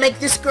you do to make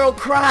this girl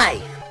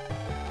cry?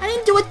 I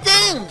didn't do a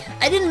thing!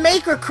 I didn't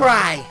make her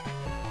cry!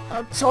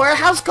 Tora,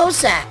 how's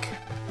Cossack?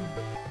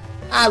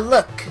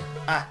 Look.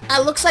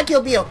 Looks like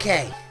he'll be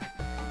okay.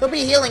 He'll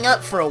be healing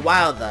up for a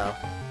while, though.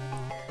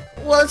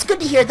 Well, it's good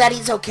to hear that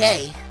he's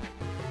okay.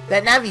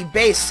 That Navi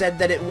base said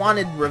that it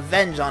wanted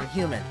revenge on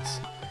humans.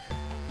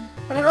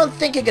 But I don't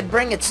think it could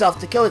bring itself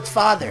to kill its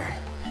father.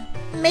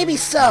 Maybe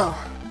so.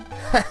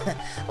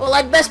 Well,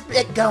 I'd best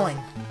get going.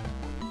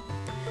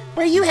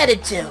 Where are you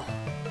headed to?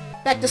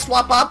 Back to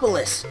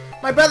Swapopolis.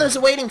 My brothers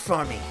are waiting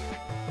for me.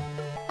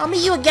 I'll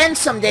meet you again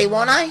someday,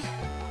 won't I?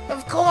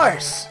 Of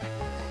course.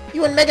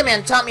 You and Mega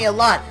Man taught me a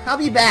lot. I'll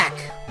be back.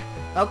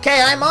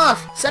 Okay, I'm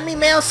off. Send me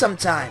mail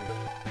sometime.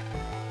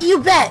 You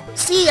bet.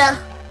 See ya.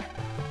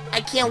 I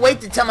can't wait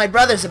to tell my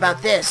brothers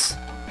about this.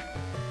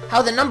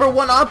 How the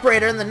 #1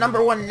 operator and the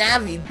 #1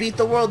 Navi beat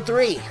the World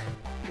 3.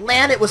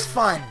 Lan, it was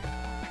fun.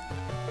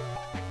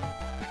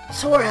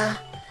 Sora,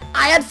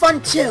 I had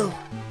fun too.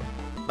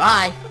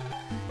 Bye.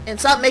 And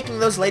stop making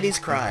those ladies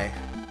cry.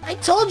 I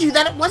told you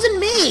that it wasn't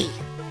me.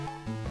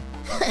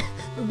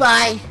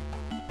 Bye.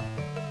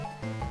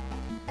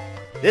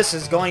 This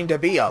is going to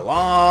be a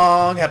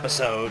long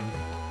episode.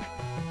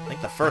 I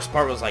think the first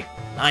part was like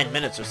 9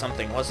 minutes or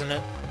something, wasn't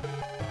it?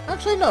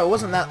 Actually, no, it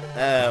wasn't that...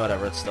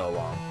 whatever, it's still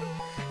long.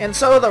 And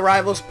so the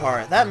Rivals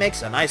part. That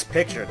makes a nice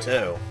picture,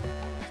 too.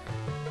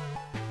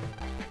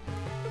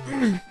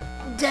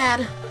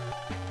 Dad.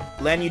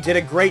 Lan, you did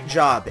a great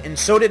job, and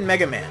so did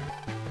Mega Man.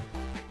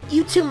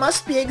 You two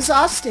must be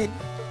exhausted.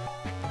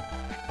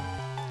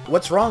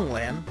 What's wrong,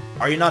 Lan?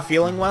 Are you not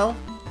feeling well?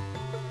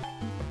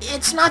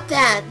 It's not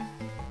that.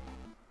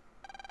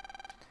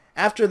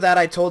 After that,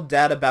 I told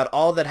Dad about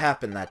all that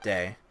happened that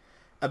day.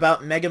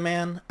 About Mega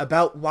Man,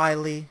 about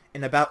Wily,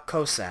 and about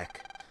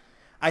Cossack.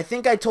 I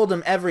think I told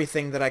him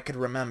everything that I could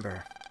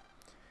remember.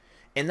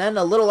 And then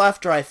a little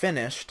after I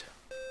finished,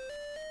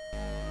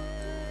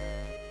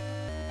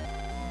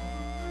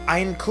 I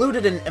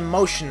included an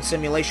emotion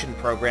simulation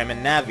program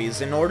in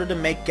Navi's in order to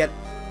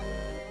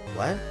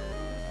What?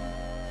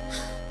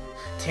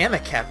 Damn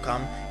it,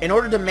 Capcom. In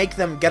order to make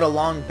them get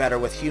along better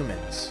with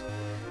humans.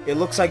 It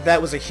looks like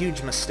that was a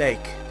huge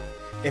mistake.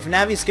 If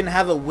Navis can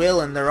have a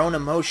will and their own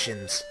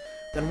emotions,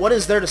 then what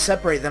is there to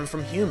separate them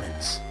from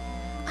humans?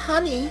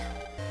 Honey,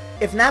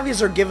 If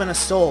Navis are given a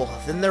soul,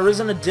 then there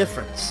isn't a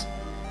difference.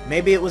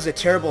 Maybe it was a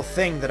terrible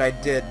thing that I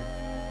did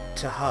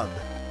to Hub.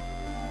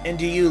 And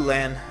to you,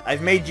 Lan,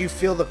 I've made you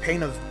feel the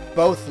pain of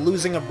both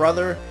losing a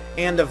brother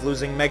and of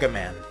losing Mega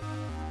Man.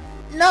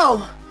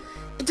 no.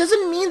 It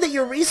doesn't mean that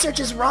your research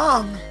is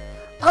wrong.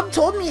 Hub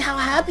told me how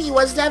happy he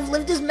was to have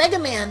lived as Mega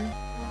Man.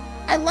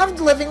 I loved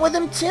living with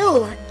him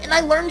too, and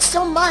I learned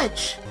so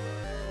much.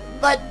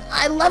 But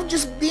I loved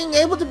just being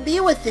able to be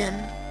with him.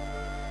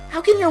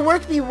 How can your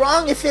work be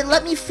wrong if it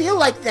let me feel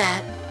like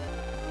that?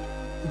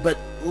 But,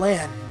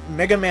 Lan,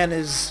 Mega Man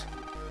is...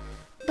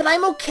 But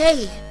I'm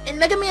okay, and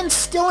Mega Man's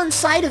still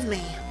inside of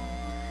me.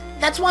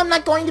 That's why I'm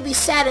not going to be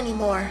sad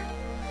anymore.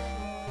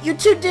 You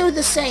two do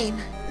the same.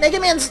 Mega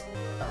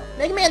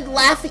Man'd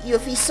laugh at you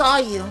if he saw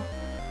you.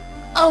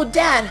 Oh,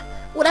 Dad,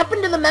 what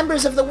happened to the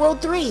members of the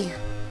World 3?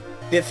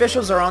 The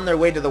officials are on their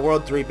way to the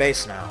World 3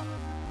 base now.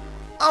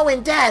 Oh,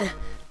 and Dad,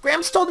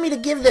 Gramps told me to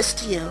give this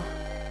to you.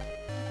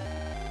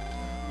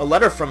 A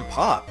letter from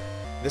Pop.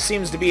 This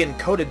seems to be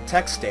encoded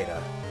text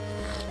data.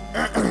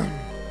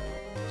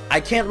 I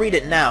can't read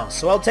it now,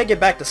 so I'll take it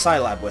back to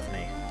Scilab with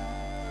me.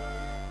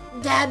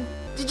 Dad,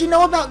 did you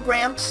know about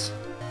Gramps?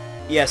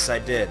 Yes, I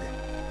did.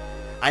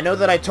 I know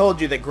that I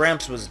told you that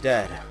Gramps was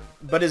dead,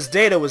 but his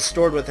data was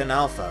stored within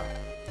Alpha.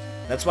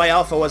 That's why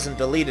Alpha wasn't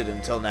deleted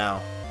until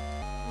now.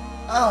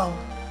 Oh.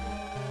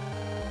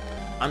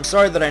 I'm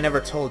sorry that I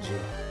never told you.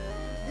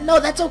 No,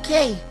 that's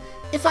okay.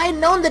 If I had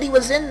known that he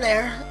was in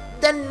there,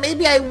 then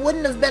maybe I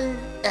wouldn't have been...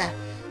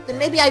 then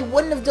maybe I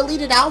wouldn't have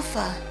deleted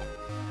Alpha.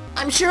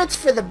 I'm sure it's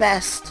for the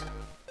best.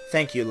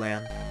 Thank you,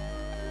 Lan.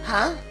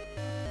 Huh?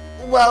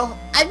 Well,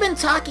 I've been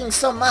talking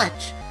so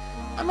much.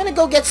 I'm gonna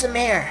go get some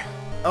air.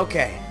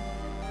 Okay.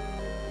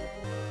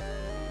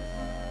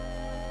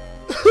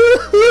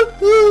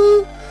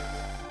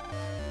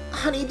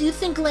 Honey, do you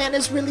think Lan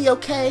is really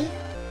okay?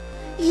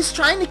 He's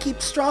trying to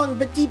keep strong,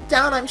 but deep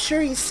down I'm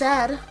sure he's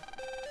sad.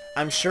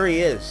 I'm sure he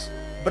is,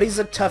 but he's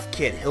a tough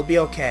kid. He'll be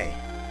okay.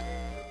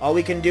 All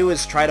we can do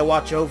is try to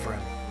watch over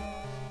him.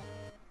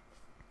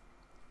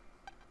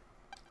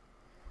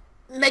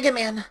 Mega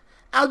Man,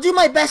 I'll do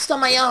my best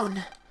on my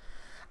own.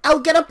 I'll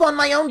get up on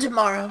my own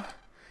tomorrow.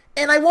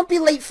 And I won't be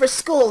late for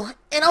school.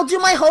 And I'll do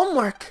my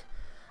homework.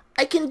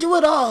 I can do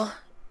it all.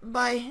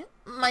 By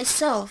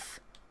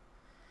myself.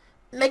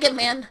 Mega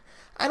Man,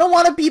 I don't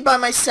want to be by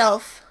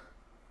myself.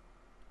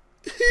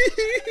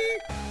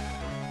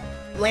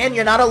 Lan,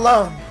 you're not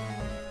alone.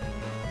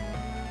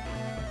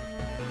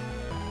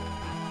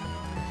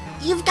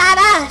 You've got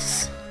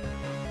us.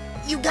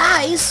 You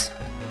guys.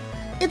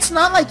 It's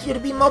not like you to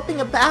be moping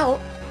about.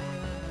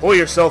 Pull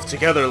yourself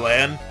together,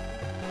 Lan.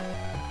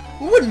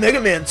 What would Mega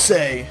Man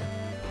say?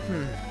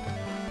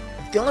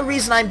 The only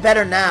reason I'm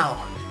better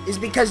now is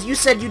because you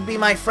said you'd be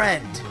my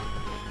friend.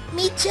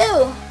 Me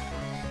too.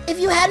 If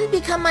you hadn't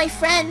become my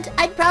friend,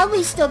 I'd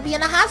probably still be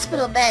in a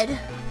hospital bed.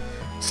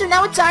 So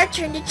now it's our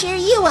turn to cheer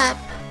you up.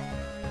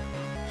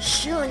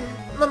 Shun,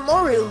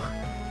 Mamoru,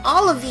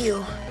 all of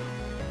you.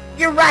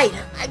 You're right,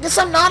 I guess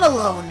I'm not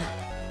alone.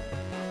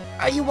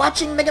 Are you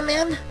watching, Mega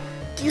Man?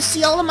 Do you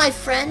see all of my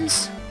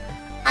friends?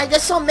 I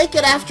guess I'll make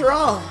it after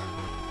all.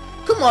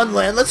 Come on,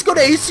 Lan, let's go to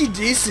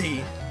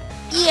AC/DC.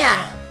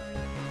 Yeah.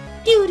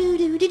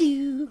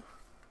 Do-do-do-do-do.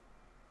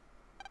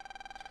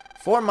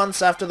 4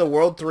 months after the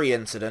World 3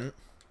 incident,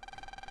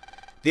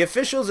 the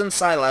officials in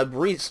Scilab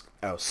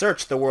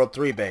searched the World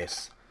 3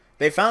 base.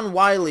 They found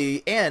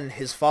Wily and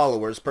his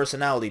followers'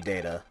 personality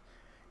data.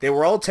 They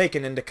were all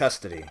taken into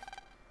custody.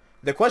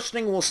 The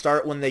questioning will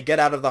start when they get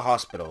out of the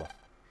hospital.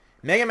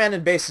 Mega Man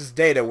and Base's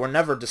data were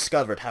never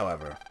discovered,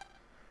 however.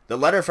 The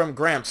letter from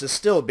Gramps is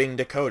still being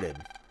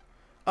decoded.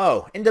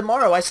 Oh, and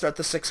tomorrow I start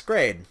the 6th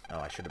grade. Oh,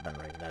 I should have been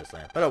writing that as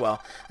that. But oh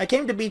well. I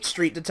came to Beach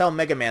Street to tell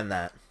Mega Man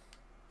that.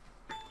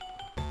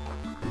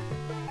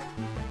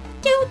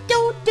 Do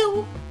do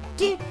do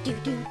do do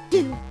do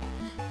do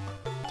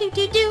do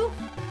do do.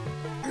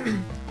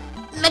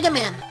 Mega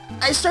Man,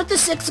 I start the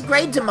 6th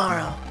grade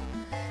tomorrow.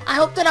 I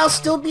hope that I'll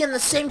still be in the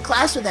same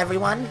class with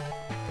everyone.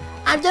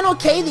 I've done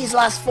okay these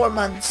last 4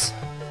 months.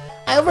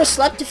 I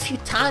overslept a few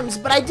times,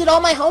 but I did all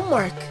my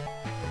homework.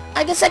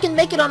 I guess I can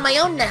make it on my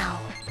own now.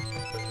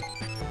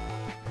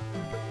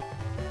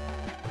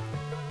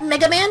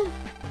 Mega Man?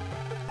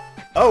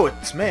 Oh,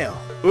 it's mail.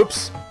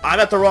 Oops, I'm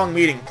at the wrong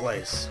meeting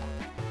place.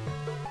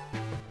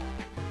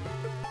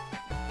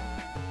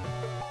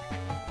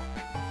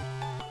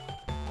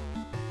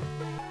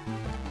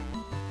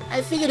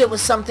 I figured it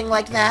was something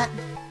like that.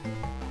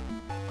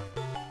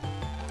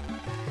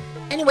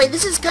 Anyway,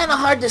 this is kinda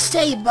hard to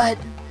say, but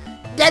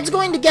Dad's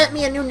going to get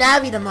me a new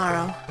Navi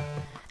tomorrow.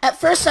 At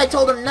first I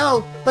told him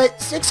no, but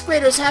 6th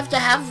graders have to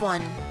have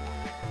one.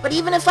 But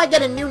even if I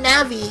get a new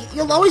Navi,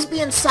 you'll always be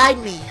inside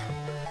me.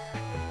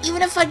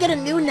 Even if I get a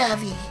new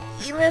Navi,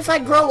 even if I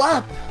grow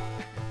up,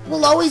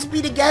 we'll always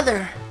be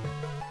together.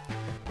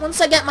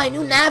 Once I get my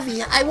new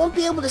Navi, I won't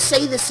be able to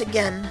say this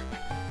again.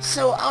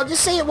 So I'll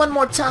just say it one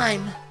more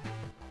time.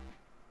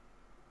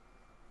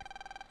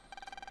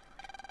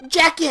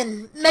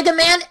 Jackin, Mega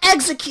Man,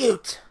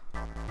 execute!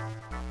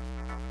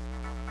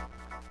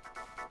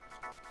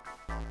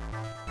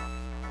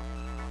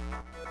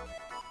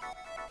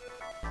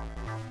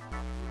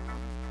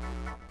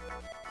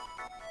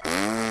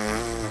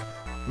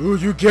 Ooh,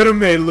 you get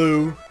him,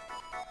 Lou.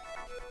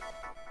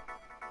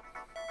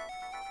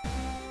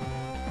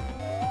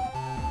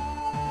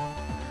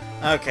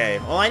 Okay,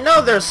 well I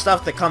know there's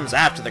stuff that comes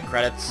after the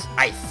credits,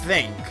 I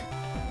think.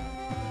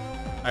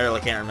 I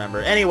really can't remember.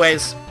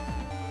 Anyways,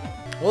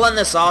 we'll end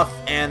this off,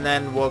 and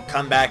then we'll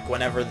come back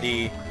whenever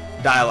the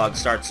dialogue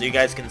starts, so you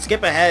guys can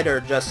skip ahead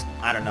or just,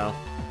 I don't know,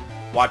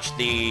 watch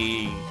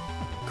the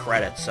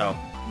credits. So,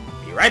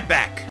 be right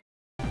back.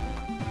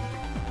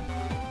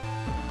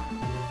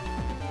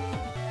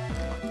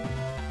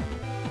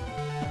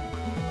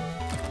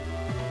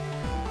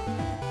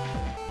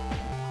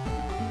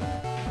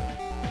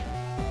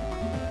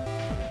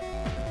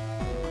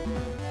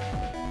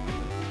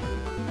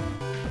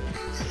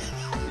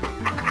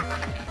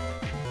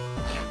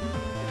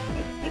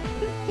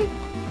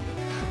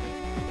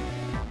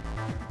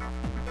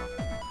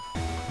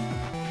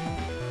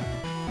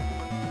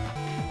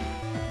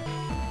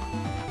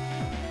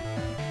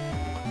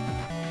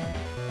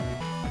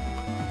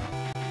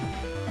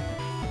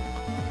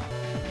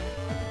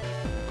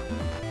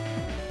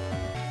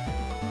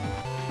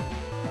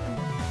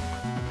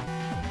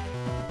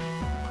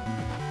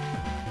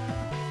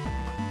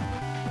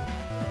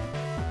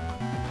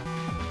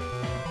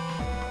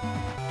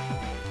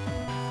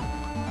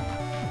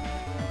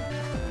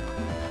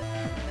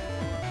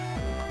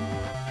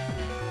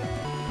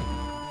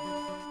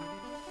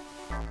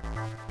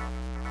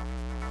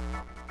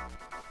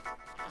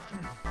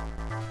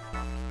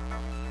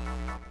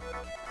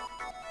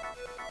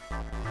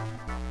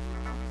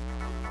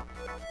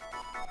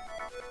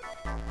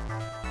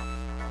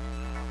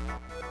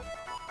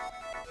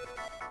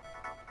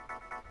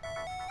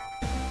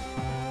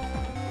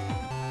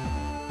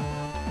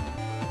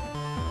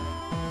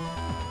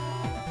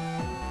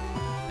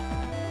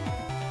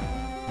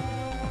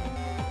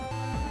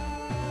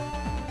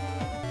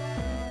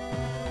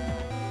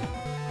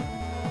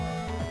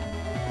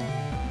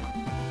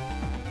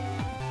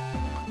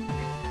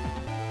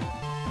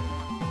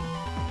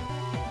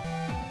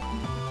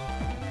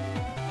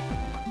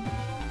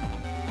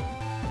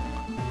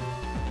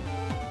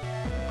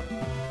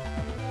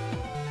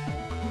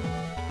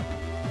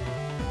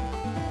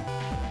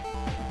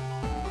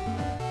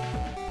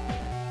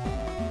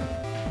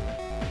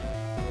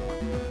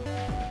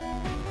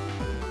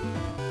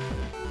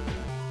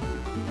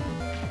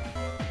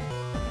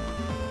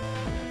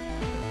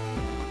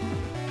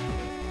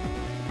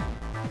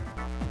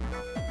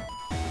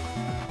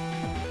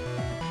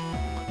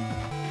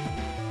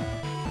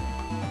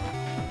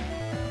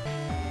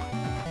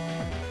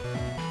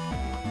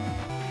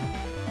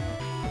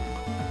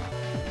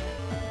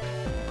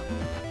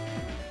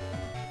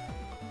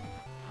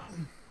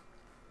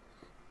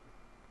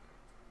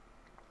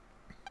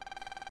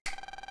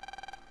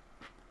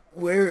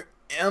 Where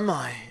am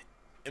I?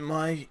 Am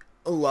I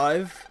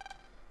alive?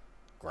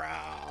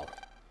 Growl.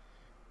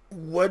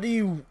 What do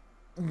you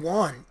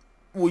want?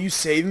 Will you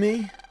save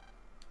me?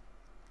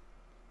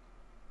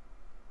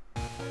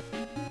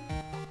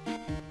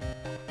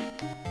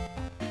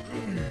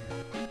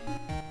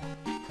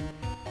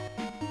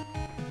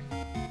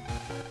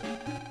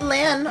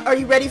 Lan, are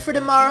you ready for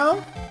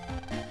tomorrow?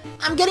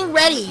 I'm getting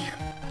ready.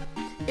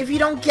 If you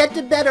don't get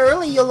to bed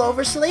early, you'll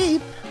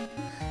oversleep.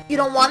 You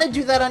don't want to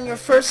do that on your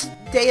first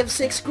day of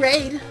 6th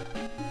grade.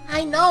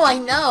 I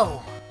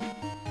know.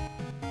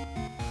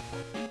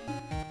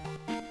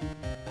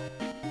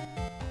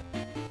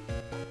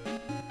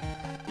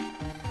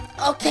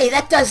 Okay,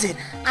 that does it.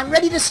 I'm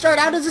ready to start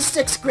out as a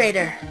 6th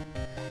grader.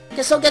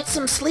 Guess I'll get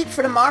some sleep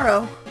for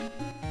tomorrow.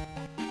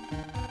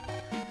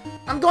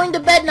 I'm going to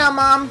bed now,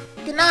 Mom.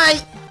 Good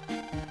night.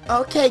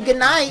 Okay, good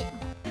night.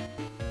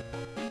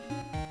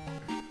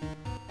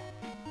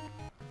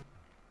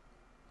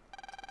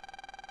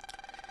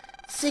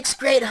 Sixth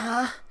grade,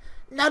 huh?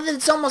 Now that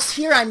it's almost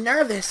here, I'm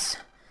nervous.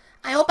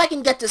 I hope I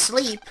can get to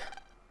sleep.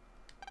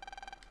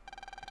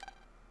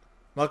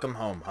 Welcome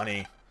home,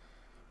 honey.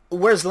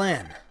 Where's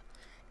Lan?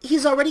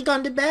 He's already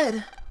gone to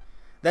bed.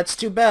 That's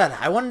too bad.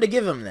 I wanted to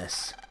give him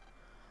this.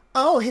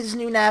 Oh, his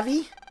new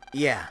Navi?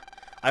 Yeah.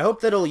 I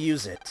hope that he'll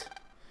use it.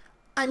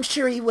 I'm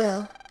sure he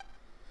will.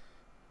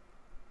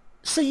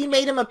 So you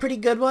made him a pretty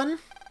good one?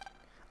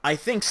 I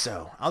think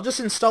so. I'll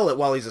just install it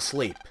while he's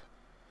asleep.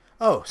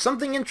 Oh,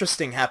 something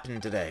interesting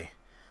happened today.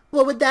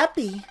 What would that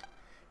be?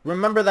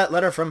 Remember that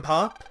letter from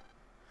Pop?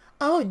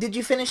 Oh, did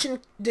you finish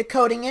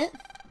decoding it?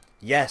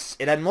 Yes,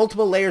 it had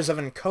multiple layers of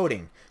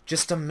encoding.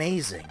 Just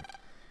amazing.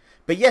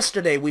 But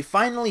yesterday, we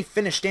finally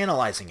finished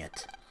analyzing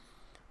it.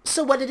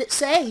 So what did it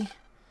say?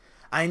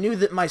 I knew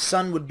that my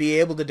son would be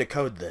able to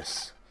decode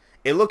this.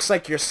 It looks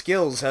like your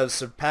skills have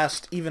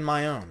surpassed even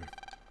my own.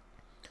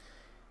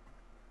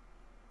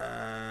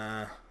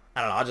 I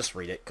don't know, I'll just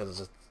read it,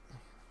 because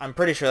I'm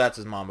pretty sure that's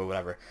his mom, but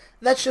whatever.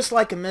 That's just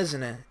like him,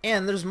 isn't it?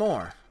 And there's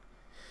more.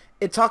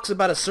 It talks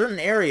about a certain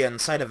area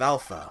inside of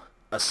Alpha.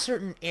 A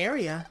certain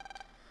area?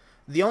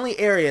 The only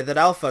area that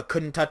Alpha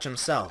couldn't touch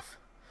himself.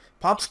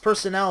 Pop's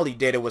personality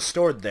data was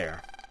stored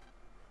there.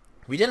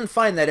 We didn't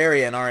find that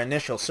area in our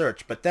initial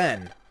search, but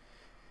then...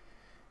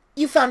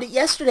 You found it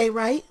yesterday,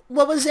 right?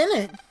 What was in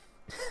it?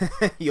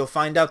 You'll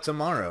find out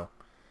tomorrow.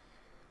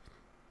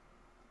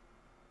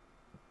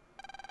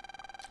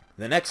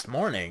 The next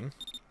morning...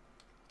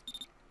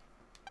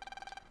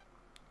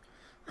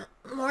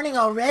 Morning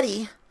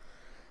already?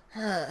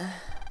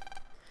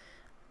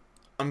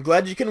 I'm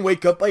glad you can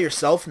wake up by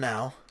yourself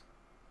now.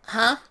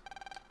 Huh?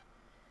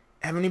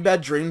 Have any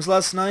bad dreams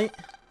last night?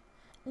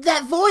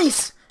 That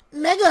voice!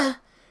 Mega!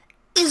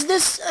 Is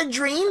this a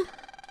dream?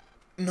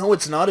 No,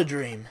 it's not a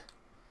dream.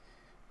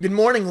 Good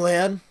morning,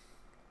 lad.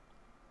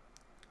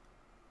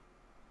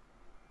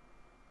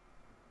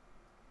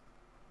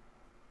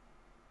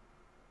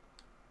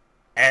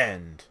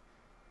 End.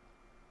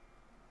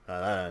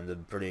 That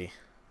ended pretty...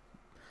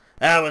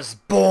 That was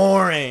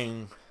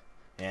boring.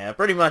 Yeah,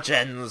 pretty much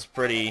ends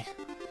pretty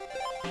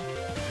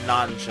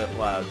nonchalant,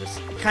 well,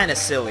 just kind of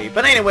silly.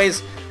 But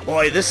anyways,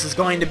 boy, this is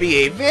going to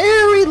be a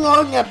very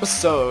long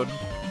episode.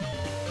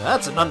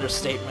 That's an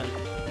understatement.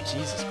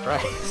 Jesus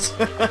Christ.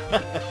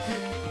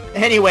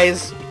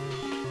 Anyways,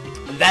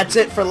 that's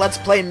it for Let's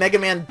Play Mega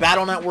Man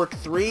Battle Network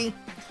 3.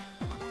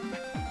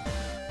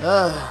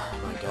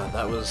 Oh my god,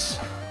 that was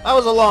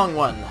a long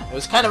one. It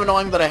was kind of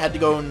annoying that I had to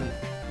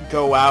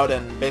go out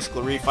and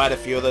basically refight a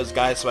few of those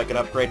guys so I could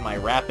upgrade my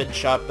rapid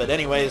shot, but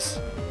anyways,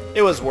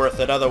 it was worth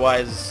it.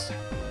 Otherwise,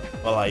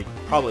 well, I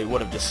probably would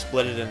have just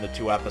split it into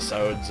 2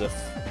 episodes if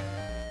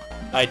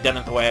I'd done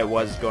it the way I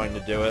was going to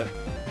do it.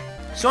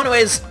 So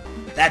anyways,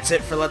 that's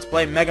it for Let's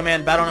Play Mega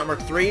Man Battle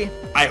Network 3.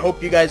 I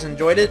hope you guys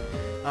enjoyed it.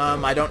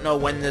 I don't know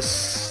when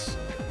this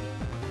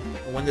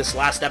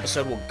last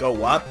episode will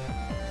go up,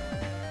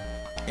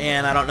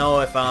 and I don't know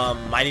if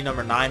Mighty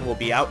Number 9 will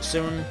be out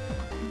soon.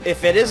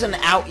 If it isn't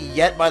out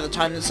yet by the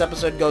time this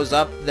episode goes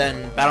up,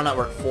 then Battle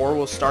Network 4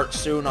 will start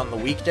soon on the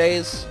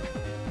weekdays.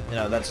 You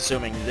know, that's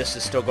assuming this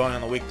is still going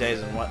on the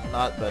weekdays and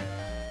whatnot, but...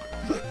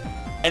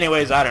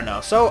 Anyways, I don't know.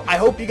 So, I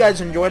hope you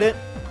guys enjoyed it.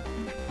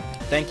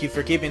 Thank you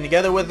for keeping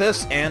together with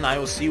this, and I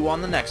will see you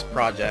on the next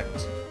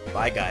project.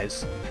 Bye,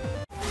 guys.